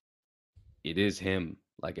 it is him.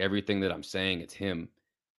 Like everything that I'm saying, it's him.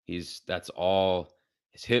 That's all.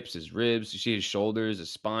 His hips, his ribs. You see his shoulders,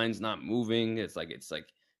 his spine's not moving. It's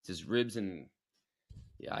his ribs, and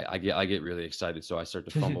yeah, I get really excited, so I start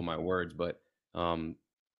to fumble my words. But I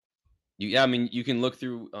mean, you can look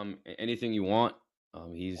through anything you want.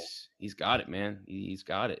 He's got it, man. He's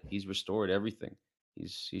got it. He's restored everything.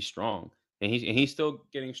 He's strong, and he's still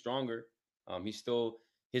getting stronger. He's still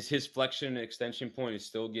his flexion and extension point is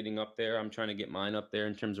still getting up there. I'm trying to get mine up there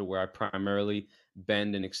in terms of where I primarily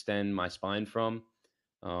bend and extend my spine from.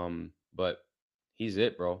 But he's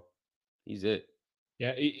it, bro. He's it.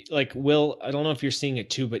 Yeah, like Will, I don't know if you're seeing it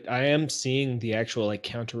too, but I am seeing the actual like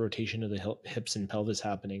counter rotation of the hips and pelvis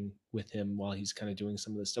happening with him while he's kind of doing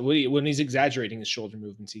some of this stuff. When he's exaggerating his shoulder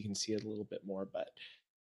movements, you can see it a little bit more. But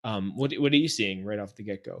what are you seeing right off the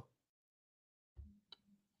get go?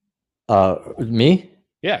 Me?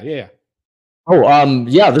 Yeah. Oh,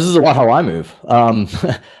 yeah, this is a lot how I move.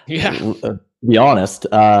 Yeah. To be honest,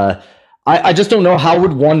 I just don't know how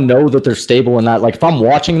would one know that they're stable in that. Like if I'm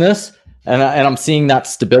watching this and I'm seeing that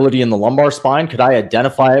stability in the lumbar spine, could I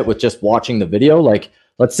identify it with just watching the video? Like,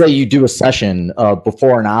 let's say you do a session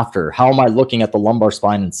before and after. How am I looking at the lumbar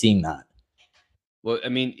spine and seeing that? Well, I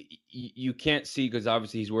mean, you can't see because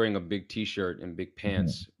obviously he's wearing a big T-shirt and big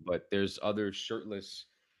pants, but there's other shirtless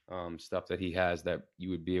stuff that he has that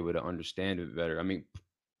you would be able to understand it better. I mean,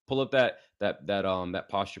 pull up that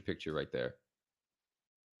posture picture right there.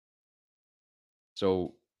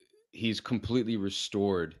 So he's completely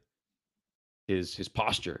restored his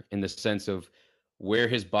posture in the sense of where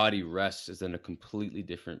his body rests is in a completely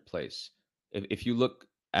different place. If you look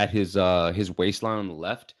at his waistline on the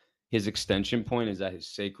left, his extension point is at his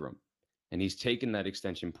sacrum, and he's taken that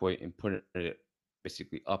extension point and put it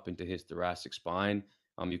basically up into his thoracic spine.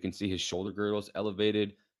 You can see his shoulder girdles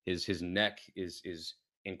elevated. His neck is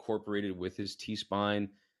incorporated with his T-spine.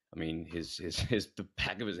 I mean, the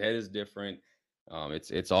back of his head is different.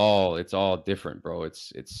 It's all different, bro.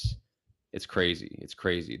 It's crazy. It's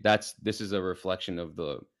crazy. This is a reflection of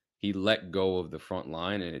he let go of the front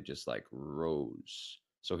line and it just like rose.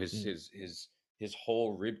 So his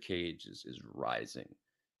whole rib cage is rising.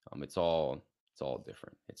 It's all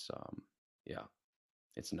different. It's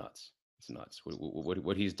it's nuts. It's nuts.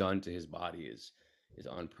 What he's done to his body is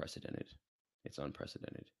unprecedented. It's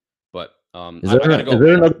unprecedented. But I gotta go. Is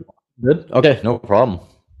there another? Good. Okay, no problem.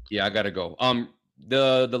 Yeah, I gotta go.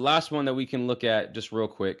 The last one that we can look at just real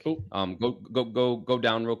quick. Cool. Go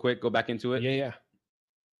down real quick. Go back into it. Yeah.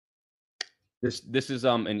 This is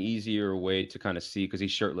an easier way to kind of see because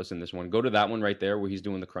he's shirtless in this one. Go to that one right there where he's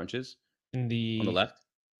doing the crunches. On the left.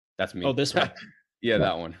 That's me. Oh, this one. Yeah,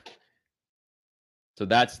 that one. So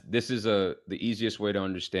this is the easiest way to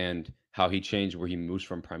understand how he changed where he moves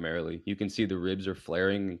from primarily. You can see the ribs are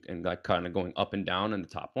flaring and like kind of going up and down in the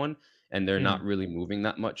top one, and they're not really moving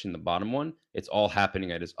that much in the bottom one. It's all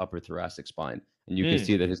happening at his upper thoracic spine, and you can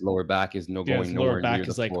see that his lower back is going his nowhere lower back near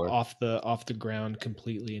is the like floor. off the ground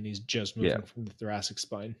completely, and he's just moving from the thoracic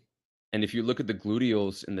spine. And if you look at the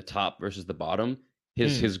gluteals in the top versus the bottom,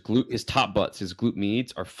 his top butts, his glute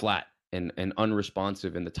medians are flat and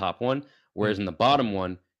unresponsive in the top one, whereas in the bottom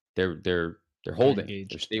one, they're holding,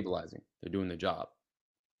 they're stabilizing, they're doing their job.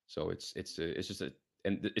 So it's just a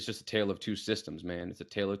tale of two systems, man. It's a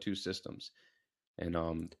tale of two systems.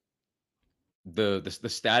 And the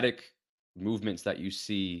static movements that you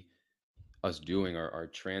see us doing are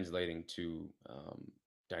translating to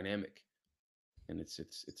dynamic, and it's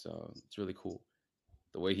really cool.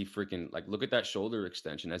 The way he freaking like look at that shoulder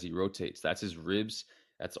extension as he rotates. That's his ribs.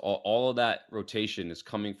 That's all of that rotation is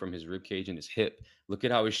coming from his rib cage and his hip. Look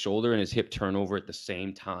at how his shoulder and his hip turn over at the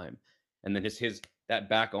same time. And then his that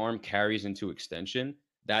back arm carries into extension.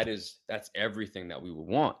 That's everything that we would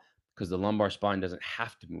want because the lumbar spine doesn't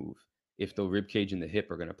have to move if the rib cage and the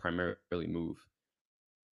hip are going to primarily move.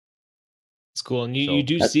 It's cool. And you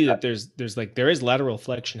do see that there is lateral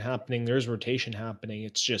flexion happening. There's rotation happening.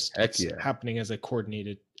 It's just happening as a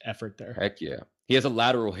coordinated effort there. Heck yeah. He has a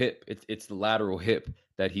lateral hip. It's the lateral hip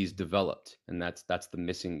that he's developed. And that's the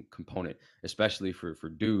missing component, especially for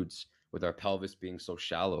dudes with our pelvis being so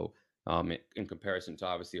shallow in comparison to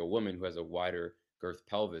obviously a woman who has a wider girth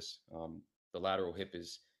pelvis. The lateral hip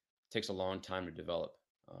takes a long time to develop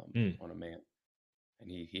on a man.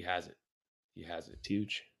 And he has it. He has it. It's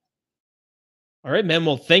huge. All right, man.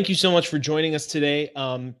 Well, thank you so much for joining us today.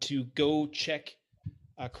 To go check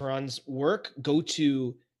Karon's work, go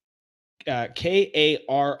to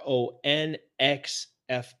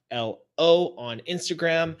KaronXFLO on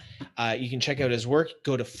Instagram. You can check out his work.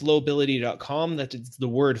 Go to FLOBILITY.com. That's the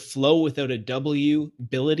word flow without a W,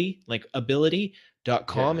 ability, like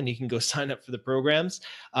ability.com, and you can go sign up for the programs.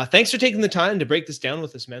 Thanks for taking the time to break this down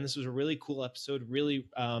with us, man. This was a really cool episode, really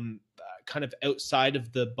kind of outside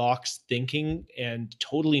of the box thinking and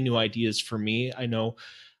totally new ideas for me. I know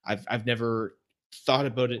I've never thought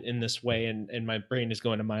about it in this way, and my brain is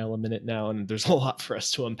going a mile a minute now, and there's a lot for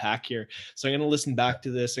us to unpack here. So I'm going to listen back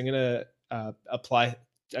to this. I'm going to apply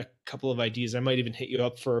a couple of ideas. I might even hit you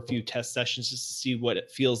up for a few test sessions just to see what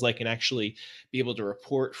it feels like and actually be able to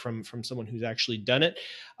report from someone who's actually done it.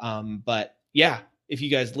 But yeah, If you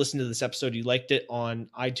guys listened to this episode, you liked it on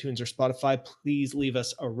iTunes or Spotify, please leave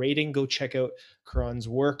us a rating. Go check out Karon's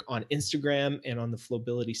work on Instagram and on the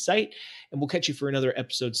FLOBILITY site. And we'll catch you for another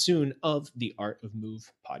episode soon of the Art of Move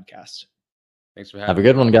podcast. Thanks for having me. Have a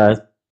good one, guys.